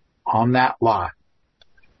person on that lot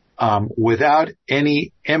without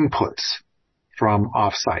any inputs from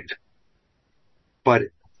offsite. But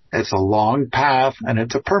it's a long path, and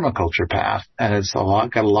it's a permaculture path, and it's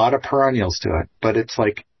got a lot of perennials to it. But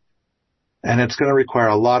and it's going to require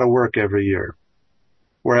a lot of work every year.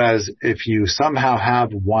 Whereas if you somehow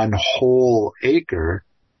have one whole acre,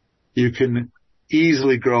 you can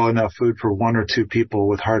easily grow enough food for 1 or 2 people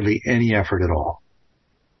with hardly any effort at all.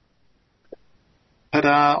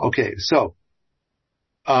 Ta-da! Okay, so,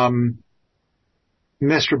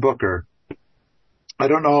 Mr. Booker, I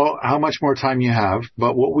don't know how much more time you have,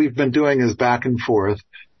 but what we've been doing is back and forth.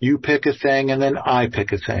 You pick a thing, and then I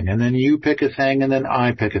pick a thing, and then you pick a thing, and then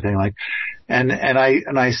I pick a thing. And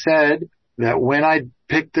I said that when I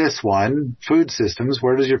picked this one, food systems,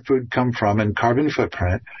 where does your food come from, and carbon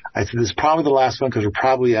footprint, I said this is probably the last one because we're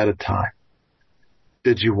probably out of time.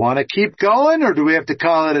 Did you want to keep going, or do we have to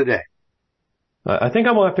call it a day? I think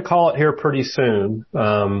I'm going to have to call it here pretty soon.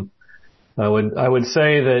 I would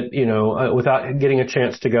say that, without getting a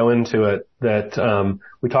chance to go into it, that,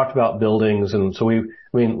 we talked about buildings. And so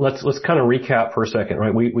let's kind of recap for a second,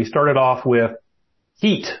 right? We started off with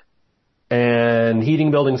heat and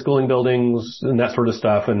heating buildings, cooling buildings, and that sort of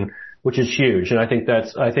stuff, and which is huge. And I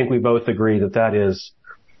think we both agree that is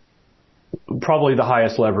probably the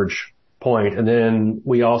highest leverage point. And then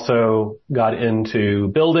we also got into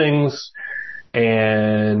buildings,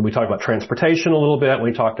 and we talked about transportation a little bit, and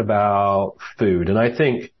we talked about food. And I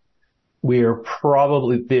think we are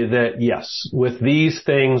probably that, yes, with these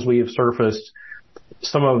things we have surfaced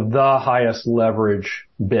some of the highest leverage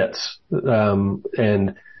bits,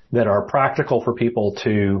 and that are practical for people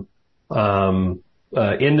to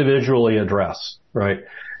individually address, right?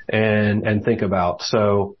 And think about.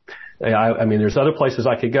 So, I mean, there's other places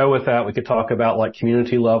I could go with that. We could talk about like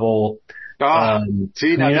community level. Now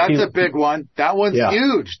that's a big one. That one's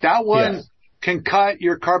huge. That one can cut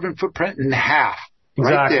your carbon footprint in half.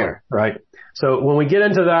 Exactly. Right there. Right. So when we get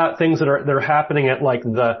into that, things that are happening at like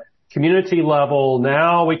the community level,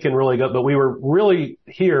 now we can really go, but we were really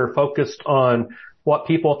here focused on what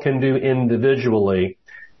people can do individually.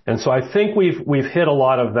 And so I think we've hit a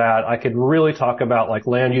lot of that. I could really talk about like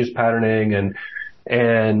land use patterning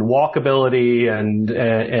and walkability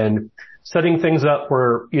and setting things up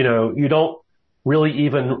where, you don't really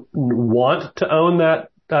even want to own that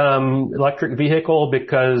electric vehicle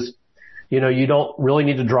because, you don't really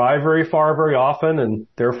need to drive very far very often. And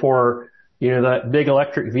therefore, that big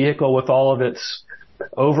electric vehicle with all of its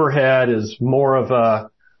overhead is more of a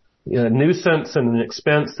nuisance and an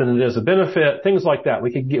expense than it is a benefit, things like that.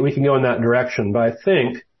 We can go in that direction. But I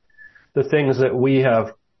think the things that we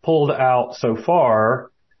have pulled out so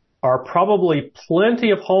far are probably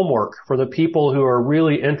plenty of homework for the people who are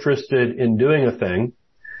really interested in doing a thing.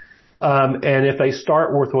 And if they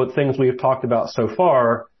start with what things we have talked about so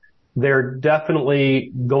far, they're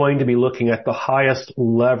definitely going to be looking at the highest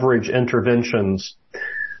leverage interventions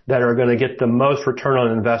that are going to get the most return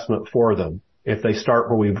on investment for them if they start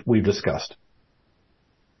where we've discussed.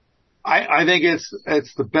 I think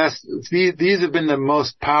it's the best. These have been the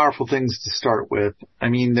most powerful things to start with. I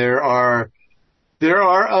mean, there are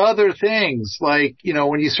other things like,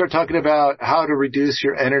 when you start talking about how to reduce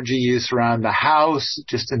your energy use around the house,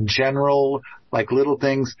 just in general, like little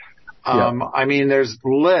things. I mean, there's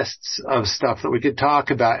lists of stuff that we could talk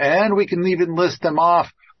about, and we can even list them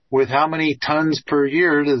off with how many tons per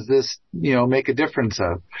year does this, make a difference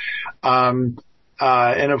of.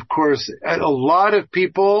 And of course, a lot of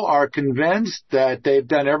people are convinced that they've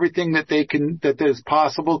done everything that is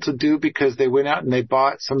possible to do because they went out and they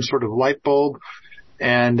bought some sort of light bulb.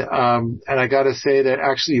 And I gotta say that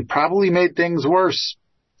actually you probably made things worse.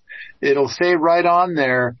 It'll say right on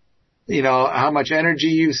there, how much energy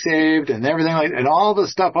you saved and everything and all the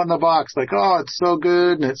stuff on the box, like, oh, it's so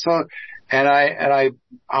good. And it's so, and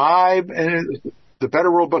the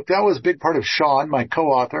Better World book, that was a big part of Sean, my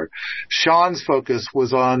co-author. Sean's focus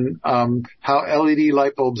was on, how LED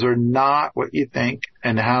light bulbs are not what you think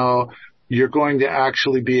and how you're going to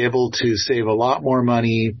actually be able to save a lot more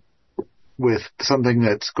money with something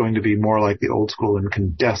that's going to be more like the old school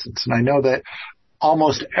incandescents. And I know that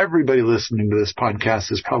almost everybody listening to this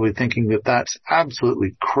podcast is probably thinking that that's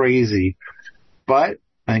absolutely crazy, but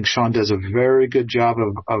I think Sean does a very good job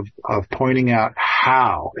of pointing out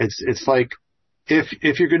how. It's like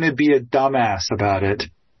if you're going to be a dumbass about it,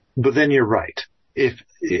 but then you're right. If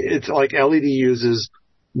it's like LED uses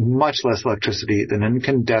much less electricity than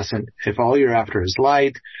incandescent, if all you're after is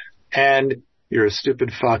light, and you're a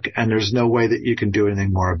stupid fuck, and there's no way that you can do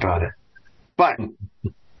anything more about it. But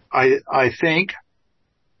I think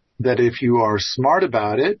that if you are smart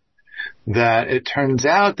about it, that it turns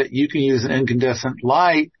out that you can use an incandescent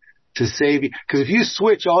light to save you. Because if you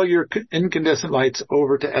switch all your incandescent lights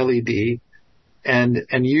over to LED and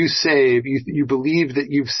you believe that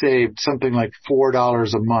you've saved something like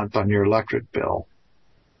 $4 a month on your electric bill,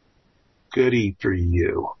 goody for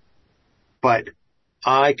you. But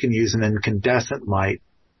I can use an incandescent light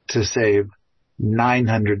to save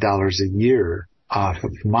 $900 a year off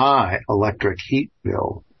of my electric heat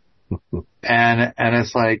bill. And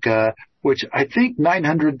it's like, which I think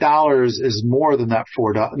 $900 is more than that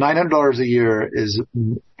 $4. $900 a year is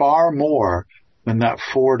far more than that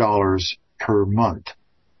 $4 per month.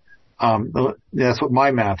 That's what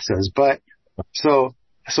my math says. But so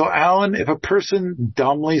Alan, if a person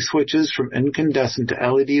dumbly switches from incandescent to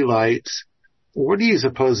LED lights, what do you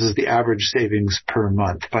suppose is the average savings per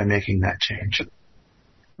month by making that change?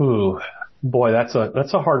 Ooh, boy, that's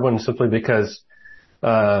a hard one simply because,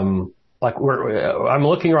 I'm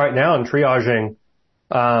looking right now and triaging,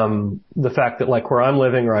 the fact that like where I'm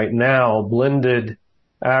living right now, blended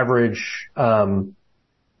average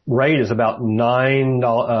rate is about 9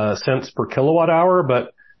 cents per kilowatt hour,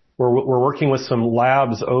 but we're working with some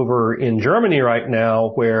labs over in Germany right now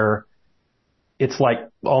where it's like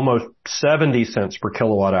almost 70 cents per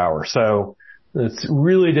kilowatt hour. So it's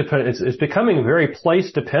really it's becoming very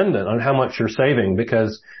place dependent on how much you're saving,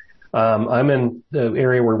 because I'm in the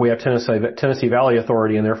area where we have Tennessee Valley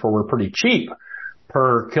Authority, and therefore we're pretty cheap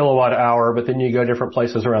per kilowatt hour, but then you go different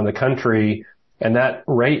places around the country and that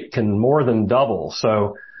rate can more than double.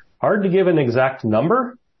 So hard to give an exact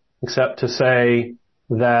number, except to say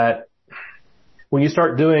that when you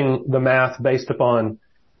start doing the math based upon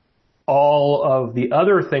all of the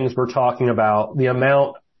other things we're talking about, the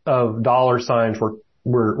amount of dollar signs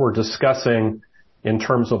we're discussing in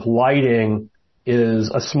terms of lighting is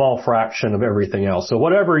a small fraction of everything else. So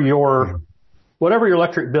whatever your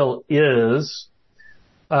electric bill is,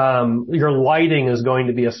 your lighting is going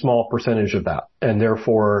to be a small percentage of that, and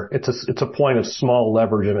therefore it's a point of small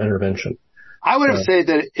leverage of intervention. I would have said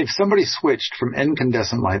that if somebody switched from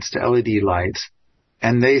incandescent lights to LED lights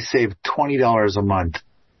and they saved $20 a month,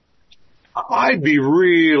 I'd be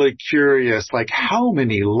really curious, like how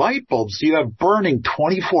many light bulbs do you have burning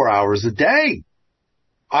 24 hours a day?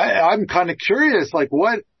 I'm kind of curious, like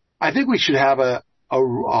what, I think we should have a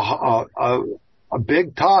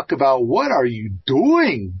big talk about what are you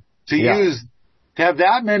doing to have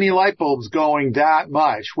that many light bulbs going that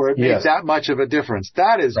much, where it makes that much of a difference.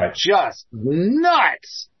 That is just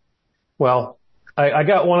nuts. Well, I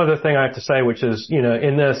got one other thing I have to say, which is,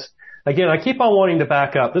 in this, again, I keep on wanting to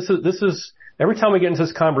back up. This is, every time we get into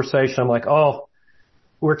this conversation, I'm like, oh,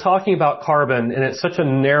 we're talking about carbon and it's such a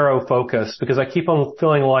narrow focus, because I keep on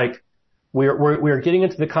feeling like we're getting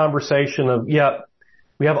into the conversation of,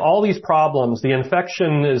 we have all these problems. The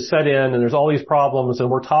infection is set in and there's all these problems,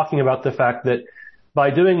 and we're talking about the fact that by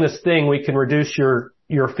doing this thing, we can reduce your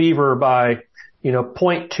fever by,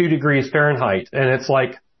 0.2 degrees Fahrenheit. And it's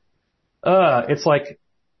like, why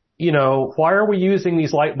are we using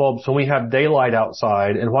these light bulbs when we have daylight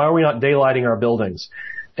outside, and why are we not daylighting our buildings?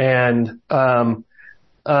 And, I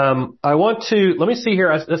want to, let me see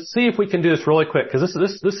here. Let's see if we can do this really quick, because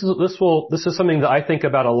this is something that I think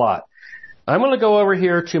about a lot. I'm going to go over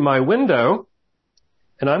here to my window,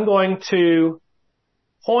 and I'm going to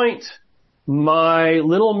point my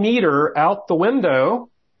little meter out the window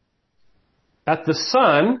at the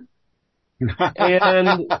sun.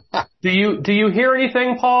 And do you hear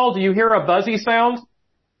anything, Paul? Do you hear a buzzy sound?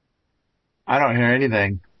 I don't hear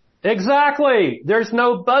anything. Exactly. There's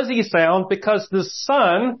no buzzy sound because the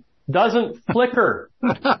sun doesn't flicker.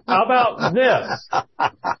 How about this?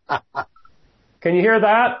 Can you hear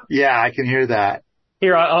that? Yeah, I can hear that.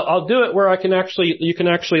 Here, I'll do it where you can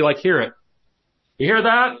actually like hear it. You hear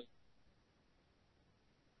that?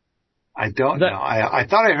 I don't know. I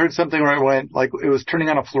thought I heard something where it went, like it was turning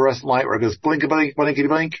on a fluorescent light where it goes blink, blink, blinkety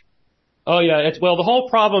blink. Oh yeah, well the whole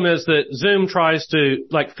problem is that Zoom tries to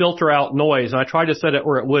like filter out noise, and I tried to set it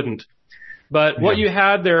where it wouldn't. But what you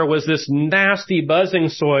had there was this nasty buzzing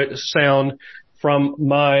sound from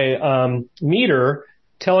my meter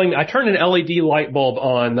telling, I turned an LED light bulb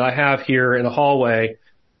on that I have here in the hallway,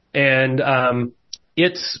 and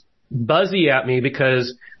it's buzzy at me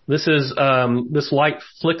because this light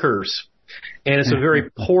flickers, and it's a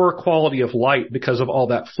very poor quality of light because of all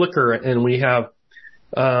that flicker. And we have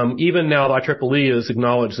even now the IEEE has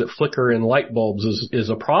acknowledged that flicker in light bulbs is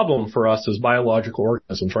a problem for us as biological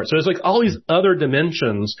organisms, right? So there's like all these other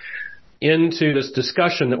dimensions into this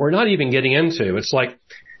discussion that we're not even getting into. It's like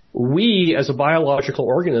we as a biological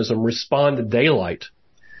organism respond to daylight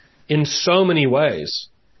in so many ways.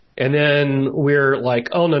 And then we're like,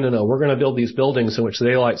 oh, no, we're going to build these buildings in which the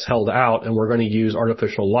daylight's held out, and we're going to use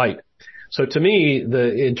artificial light. So to me,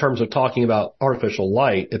 in terms of talking about artificial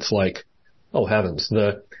light, it's like, oh heavens,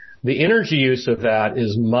 the energy use of that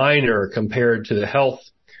is minor compared to the health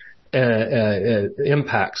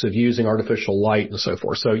impacts of using artificial light and so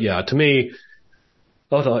forth. So yeah, to me,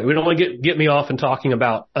 we don't want to get me off and talking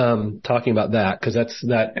about that, because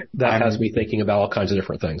that has me thinking about all kinds of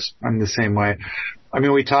different things. I'm the same way. I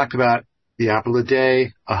mean, we talked about the apple a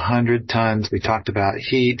day, 100 tons. We talked about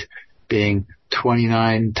heat being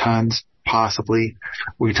 29 tons, possibly.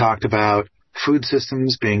 We talked about food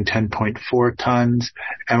systems being 10.4 tons.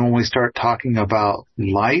 And when we start talking about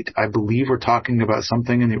light, I believe we're talking about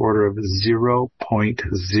something in the order of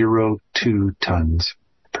 0.02 tons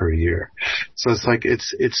per year. So it's like,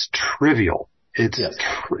 it's trivial.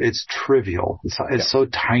 It's trivial. It's so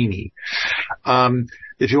tiny.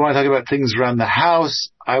 If you want to talk about things around the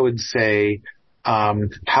house, I would say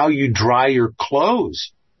How you dry your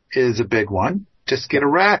clothes is a big one. Just get a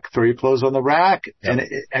rack, throw your clothes on the rack,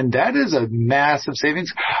 and that is a massive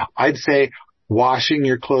savings. I'd say washing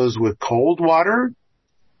your clothes with cold water.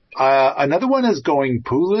 Another one is going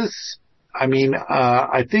poolless. I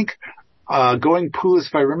think going poolless,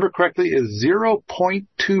 if I remember correctly, is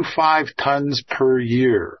 0.25 tons per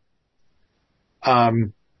year.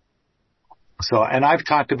 And I've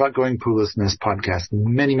talked about going poolless in this podcast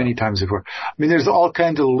many, many times before. There's all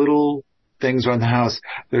kinds of little things around the house.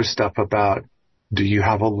 There's stuff about, do you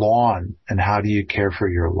have a lawn and how do you care for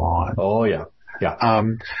your lawn? Oh, yeah. Yeah.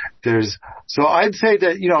 So I'd say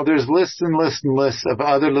that, there's lists and lists and lists of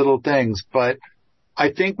other little things, but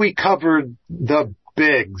I think we covered the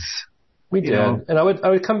bigs. We did. And I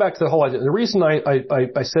would come back to the whole idea. The reason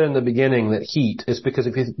I said in the beginning that heat is because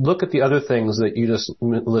if you look at the other things that you just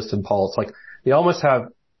listed, Paul, it's like they almost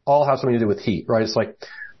all have something to do with heat, right? It's like,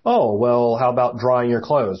 oh, well, how about drying your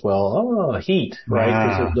clothes? Well, heat,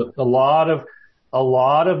 right? Because a lot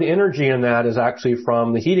of the energy in that is actually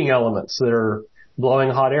from the heating elements that are blowing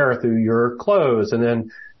hot air through your clothes. And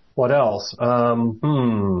then what else? All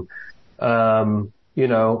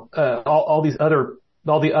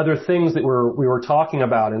the other things that we were talking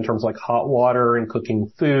about in terms of like hot water and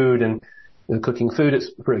cooking food, and cooking food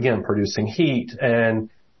is again producing heat,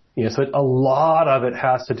 and so a lot of it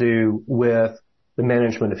has to do with the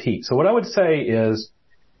management of heat. So what I would say is,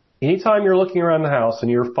 anytime you're looking around the house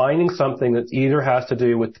and you're finding something that either has to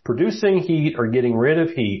do with producing heat or getting rid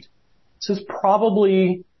of heat, this is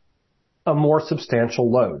probably a more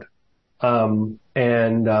substantial load.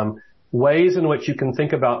 Ways in which you can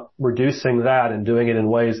think about reducing that and doing it in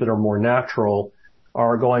ways that are more natural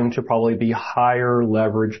are going to probably be higher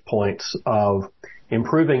leverage points of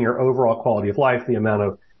improving your overall quality of life, the amount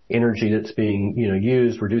of energy that's being,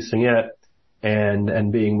 used, reducing it,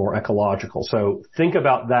 and being more ecological. So think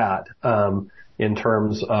about that, in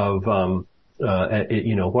terms of, what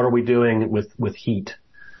are we doing with heat,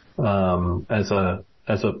 as a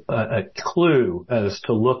clue as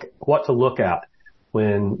to what to look at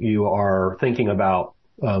when you are thinking about,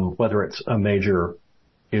 whether it's a major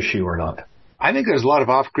issue or not. I think there's a lot of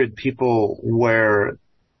off-grid people where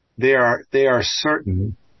they are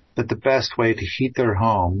certain that the best way to heat their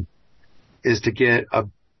home is to get a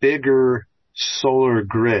bigger solar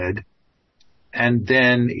grid and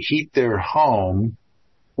then heat their home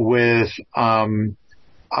with a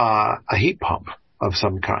heat pump of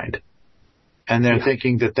some kind. And they're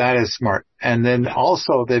thinking that is smart. And then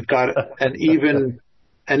also they've got an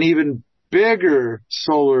even bigger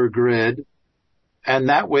solar grid, and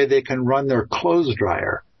that way they can run their clothes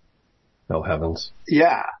dryer. Oh, heavens.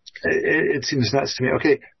 Yeah. It seems nuts to me.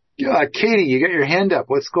 Okay. Katie, you got your hand up.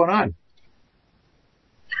 What's going on?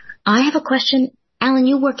 I have a question. Alan,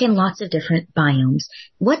 you work in lots of different biomes.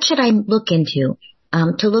 What should I look into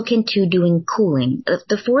doing cooling?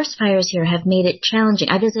 The forest fires here have made it challenging.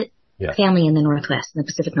 I visit family in the Northwest, in the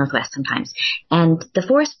Pacific Northwest sometimes. And the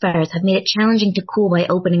forest fires have made it challenging to cool by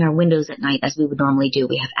opening our windows at night as we would normally do.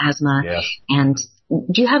 We have asthma. Yes. And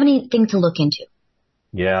do you have anything to look into?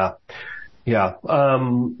 Yeah. Yeah.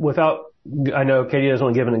 I know Katie doesn't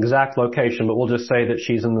want to give an exact location, but we'll just say that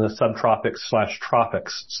she's in the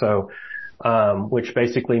subtropics/tropics. So, which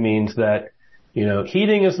basically means that,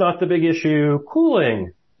 heating is not the big issue.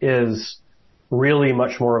 Cooling is really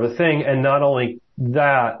much more of a thing. And not only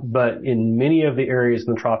that, but in many of the areas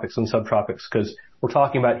in the tropics and subtropics, because we're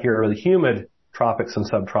talking about here the humid tropics and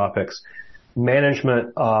subtropics,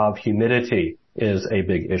 management of humidity is a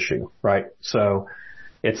big issue, right? So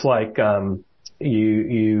it's like, to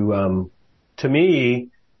me,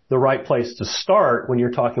 the right place to start when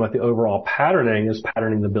you're talking about the overall patterning is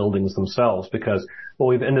patterning the buildings themselves, because what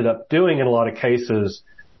we've ended up doing in a lot of cases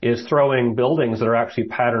is throwing buildings that are actually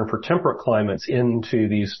patterned for temperate climates into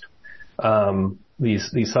these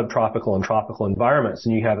subtropical and tropical environments.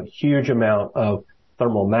 And you have a huge amount of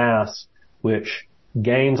thermal mass, which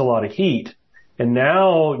gains a lot of heat. And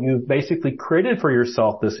now you've basically created for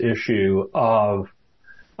yourself this issue of,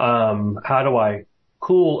 how do I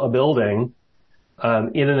cool a building,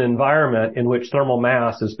 in an environment in which thermal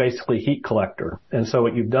mass is basically heat collector. And so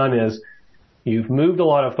what you've done is you've moved a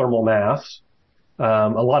lot of thermal mass, a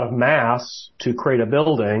lot of mass to create a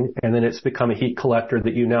building, and then it's become a heat collector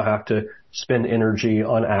that you now have to spend energy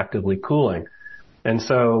on actively cooling. And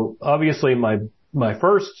so obviously my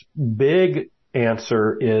first big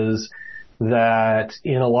answer is that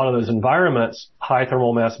in a lot of those environments, high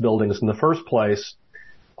thermal mass buildings in the first place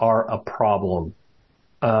are a problem.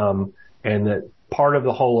 And that part of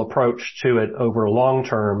the whole approach to it over long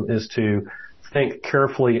term is to think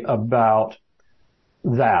carefully about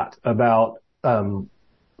that, about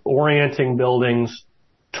orienting buildings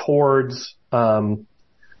towards cooling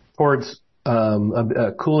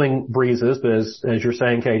breezes. But as you're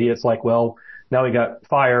saying, Katie, it's like, well, now we got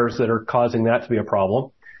fires that are causing that to be a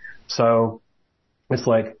problem. So it's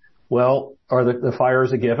like, well, are the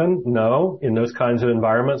fires a given? No. In those kinds of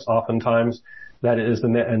environments, oftentimes that is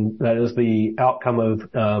the outcome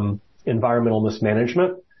of environmental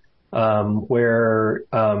mismanagement, where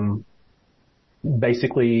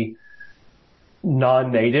basically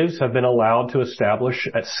non-natives have been allowed to establish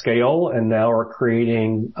at scale and now are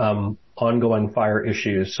creating ongoing fire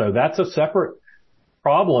issues. So that's a separate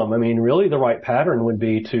problem. I mean, really the right pattern would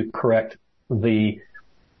be to correct the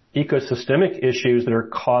ecosystemic issues that are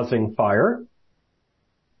causing fire.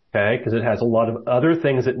 Okay, because it has a lot of other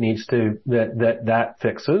things it needs to that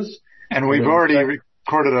fixes. And we've already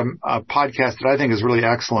recorded a podcast that I think is really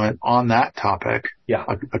excellent on that topic. Yeah,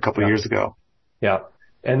 a couple of years ago. Yeah.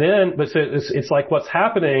 And then, but it's like what's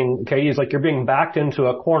happening, Katie, is like you're being backed into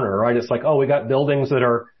a corner, right? It's like, oh, we got buildings that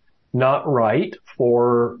are not right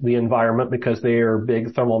for the environment because they are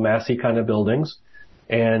big thermal massy kind of buildings,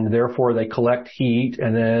 and therefore they collect heat.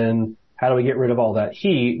 And then how do we get rid of all that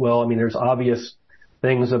heat? Well, I mean, there's obvious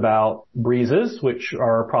things about breezes, which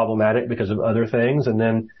are problematic because of other things. And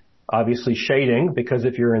then obviously shading, because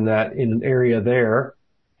if you're in an area there,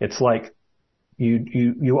 it's like,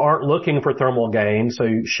 you aren't looking for thermal gain,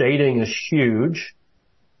 so shading is huge.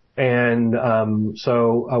 And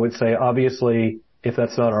so I would say, obviously, if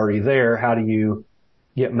that's not already there, how do you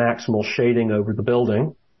get maximal shading over the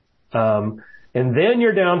building? And then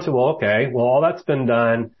you're down to, well, okay, well, all that's been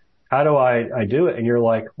done. How do I do it? And you're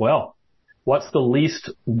like, well, what's the least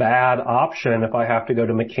bad option if I have to go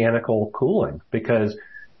to mechanical cooling? Because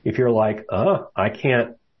if you're like, I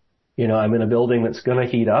can't, I'm in a building that's going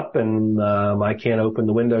to heat up and I can't open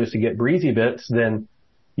the windows to get breezy bits, then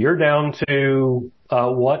you're down to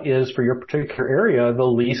what is, for your particular area, the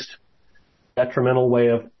least detrimental way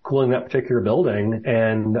of cooling that particular building.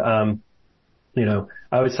 And,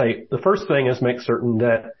 I would say the first thing is make certain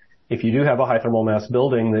that if you do have a high thermal mass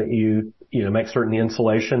building, that you make certain the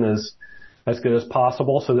insulation is as good as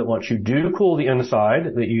possible, so that once you do cool the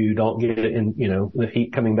inside, that you don't get the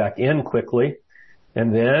heat coming back in quickly.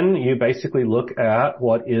 And then you basically look at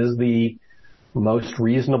what is the most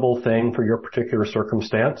reasonable thing for your particular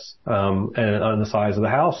circumstance, and on the size of the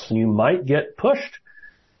house. And you might get pushed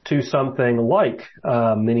to something like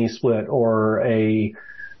mini split or a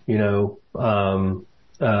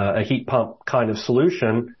heat pump kind of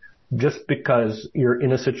solution, just because you're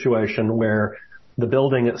in a situation where the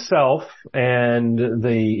building itself and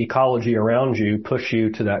the ecology around you push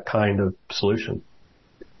you to that kind of solution.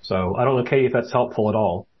 So I don't know, Katie, if that's helpful at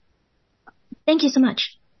all. Thank you so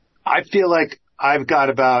much. I feel like I've got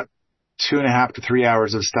about 2.5 to 3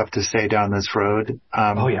 hours of stuff to say down this road.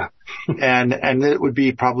 Oh yeah. and it would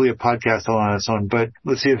be probably a podcast all on its own, but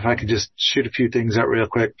let's see if I could just shoot a few things out real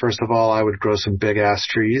quick. First of all, I would grow some big ass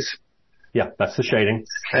trees. Yeah, that's the shading.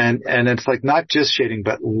 And it's like not just shading,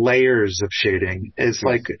 but layers of shading. It's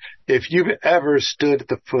like if you've ever stood at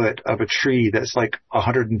the foot of a tree that's like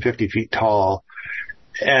 150 feet tall,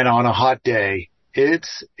 and on a hot day,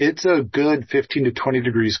 it's a good 15 to 20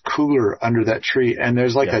 degrees cooler under that tree. And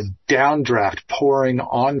there's like a downdraft pouring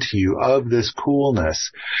onto you of this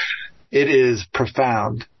coolness. It is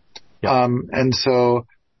profound. Yeah. And so,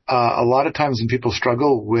 a lot of times when people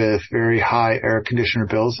struggle with very high air conditioner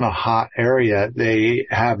bills in a hot area, they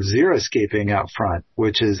have xeriscaping out front,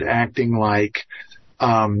 which is acting like,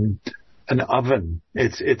 an oven.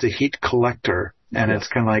 It's a heat collector. And it's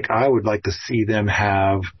kind of like, I would like to see them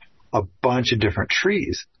have a bunch of different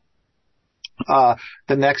trees. The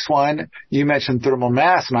next one, you mentioned thermal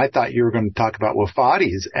mass, and I thought you were going to talk about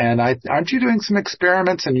wafadis. And aren't you doing some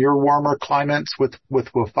experiments in your warmer climates with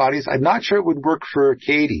wafadis? I'm not sure it would work for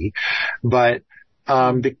Katie, but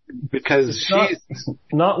because it's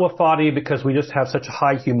not wafadi, because we just have such a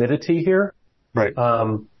high humidity here. Right.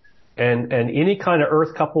 And any kind of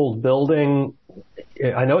earth coupled building,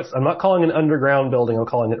 I'm not calling it an underground building, I'm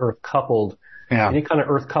calling it earth coupled. Yeah. Any kind of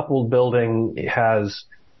earth coupled building has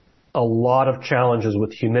a lot of challenges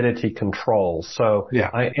with humidity control. So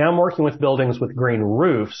I am working with buildings with green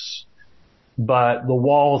roofs, but the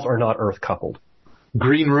walls are not earth coupled.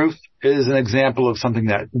 Green roof is an example of something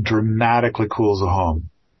that dramatically cools a home.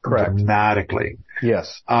 Correct. Dramatically.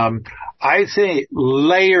 Yes. I'd say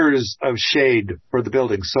layers of shade for the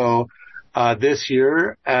building. So, this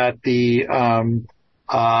year at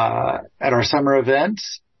our summer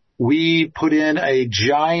events, we put in a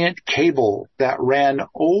giant cable that ran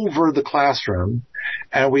over the classroom,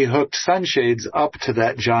 and we hooked sunshades up to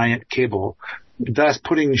that giant cable, thus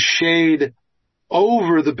putting shade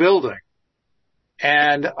over the building.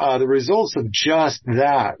 And the results of just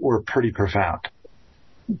that were pretty profound.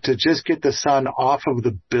 To just get the sun off of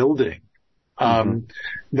the building,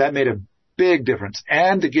 that made a big difference.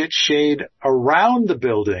 And to get shade around the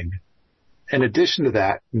building, in addition to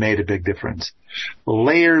that, made a big difference.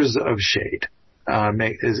 Layers of shade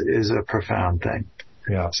is a profound thing.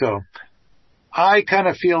 Yeah. So I kind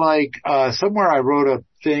of feel like somewhere I wrote a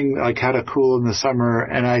thing like how to cool in the summer,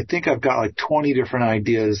 and I think I've got like 20 different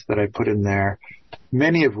ideas that I put in there,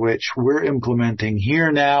 many of which we're implementing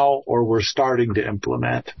here now or we're starting to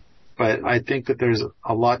implement. But I think that there's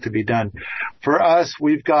a lot to be done. For us,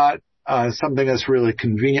 we've got something that's really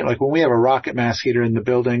convenient. Like when we have a rocket mass heater in the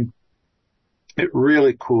building, it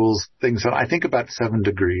really cools things. I think about 7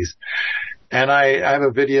 degrees. And I have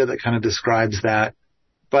a video that kind of describes that.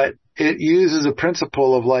 But it uses a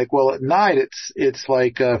principle of like, well, at night it's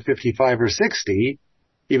like 55 or 60,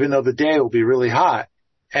 even though the day will be really hot.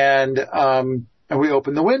 And we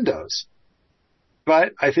open the windows.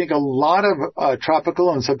 But I think a lot of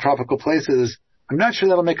tropical and subtropical places, I'm not sure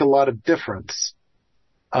that'll make a lot of difference.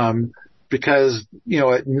 Because,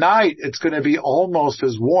 at night it's going to be almost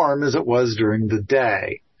as warm as it was during the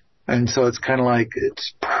day. And so it's kind of like,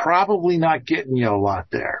 it's probably not getting you a lot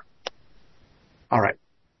there. All right.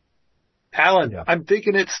 Alan, yeah. I'm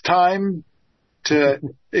thinking it's time to,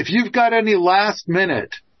 if you've got any last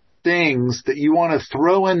minute things that you want to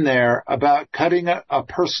throw in there about cutting a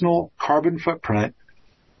personal carbon footprint,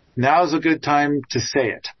 now's a good time to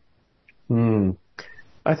say it.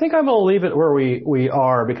 I think I'm going to leave it where we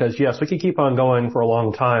are because, yes, we could keep on going for a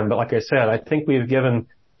long time. But like I said, I think we've given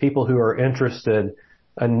people who are interested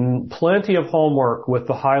plenty of homework with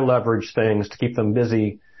the high leverage things to keep them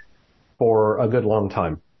busy for a good long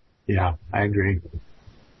time. Yeah, I agree.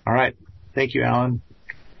 All right. Thank you, Alan.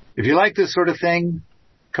 If you like this sort of thing,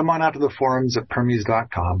 come on out to the forums at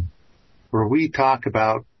Permies.com, where we talk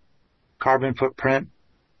about carbon footprint,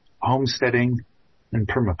 homesteading, and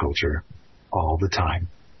permaculture all the time.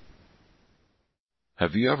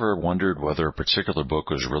 Have you ever wondered whether a particular book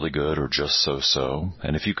was really good or just so-so,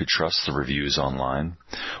 and if you could trust the reviews online?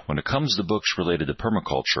 When it comes to books related to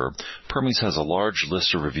permaculture, Permies has a large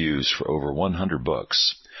list of reviews for over 100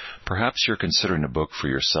 books. Perhaps you're considering a book for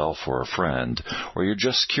yourself or a friend, or you're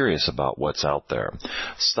just curious about what's out there.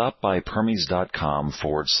 Stop by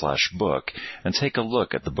Permies.com/book and take a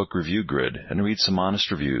look at the book review grid and read some honest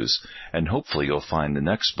reviews, and hopefully you'll find the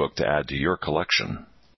next book to add to your collection.